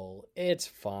digital. It's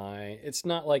fine. It's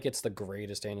not like it's the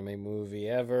greatest anime movie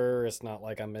ever. It's not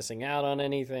like I'm missing out on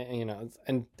anything, you know.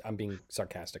 And I'm being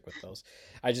sarcastic with those.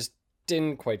 I just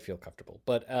didn't quite feel comfortable.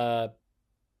 But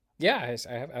yeah,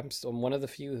 I'm still one of the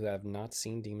few who have not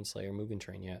seen Demon Slayer Mugen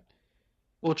Train yet.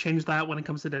 We'll change that when it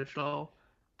comes to digital.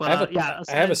 But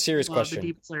I have a serious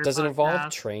question. Does it involve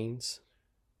podcast, trains?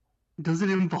 Does it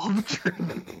involve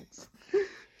trains?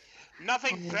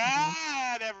 Nothing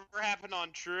bad ever happened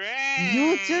on train.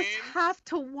 You just have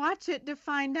to watch it to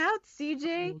find out,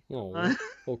 CJ. Oh,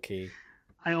 okay.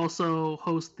 I also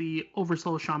host the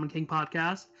Oversoul Shaman King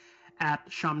podcast at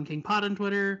Shaman King Pod on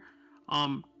Twitter.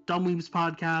 Dumb Weebs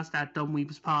podcast at Dumb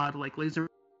Weebs Pod, like Laser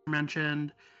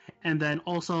mentioned. And then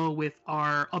also with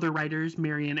our other writers,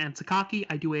 Marion and Sakaki,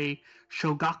 I do a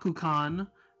Shogakukan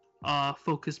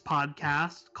focused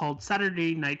podcast called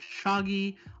Saturday Night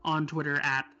Shaggy on Twitter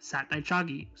at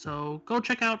SatNightShaggy. So go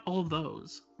check out all of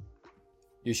those.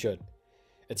 You should.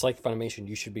 It's like Funimation.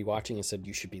 You should be watching instead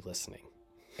you should be listening.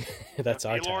 That's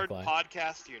our tagline.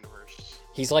 Podcast universe.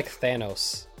 He's like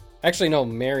Thanos. Actually, no,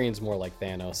 Marion's more like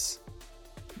Thanos.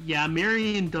 Yeah,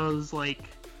 Marion does I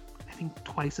think,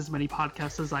 twice as many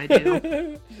podcasts as I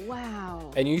do.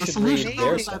 Wow. And you The should read solution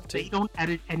their is stuff that they too. don't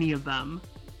edit any of them.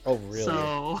 Oh, really?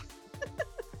 So,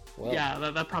 Well, yeah,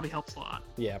 that probably helps a lot.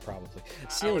 yeah, probably. I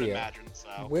would Celia, imagine so.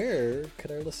 where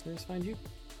could our listeners find you?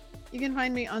 You can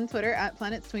find me on Twitter at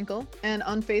Planet Twinkle and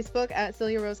on Facebook at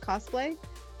Celia Rose Cosplay.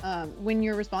 When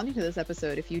you're responding to this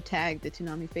episode, if you tag the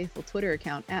Toonami Faithful Twitter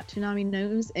account at Toonami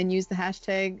News and use the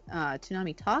hashtag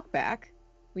Toonami Talkback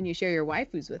when you share your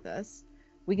waifus with us,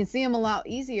 we can see them a lot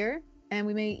easier, and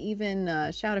we may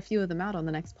even shout a few of them out on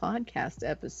the next podcast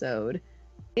episode,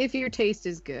 if your taste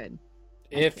is good.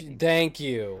 Thank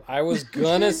you. I was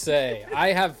gonna say,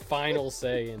 I have final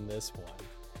say in this one.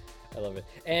 I love it.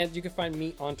 And you can find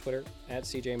me on Twitter at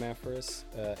CJ Maffris,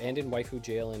 and in Waifu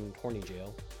Jail and Horny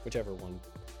Jail, whichever one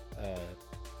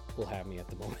will have me at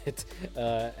the moment.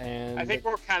 And I think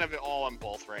we're kind of all on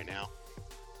both right now.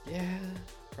 yeah,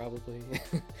 probably.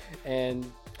 And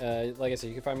like I said,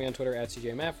 you can find me on Twitter at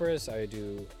CJ Maffris. I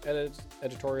do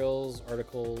editorials,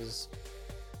 articles.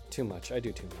 Too much. I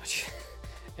do too much.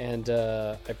 And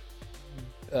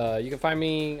you can find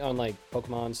me on like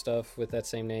Pokemon stuff with that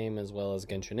same name, as well as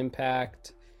Genshin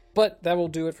Impact. But that will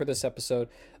do it for this episode.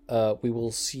 We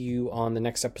will see you on the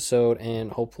next episode,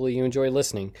 and hopefully you enjoy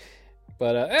listening.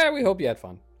 But we hope you had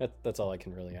fun. That's all I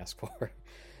can really ask for.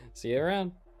 See you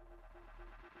around.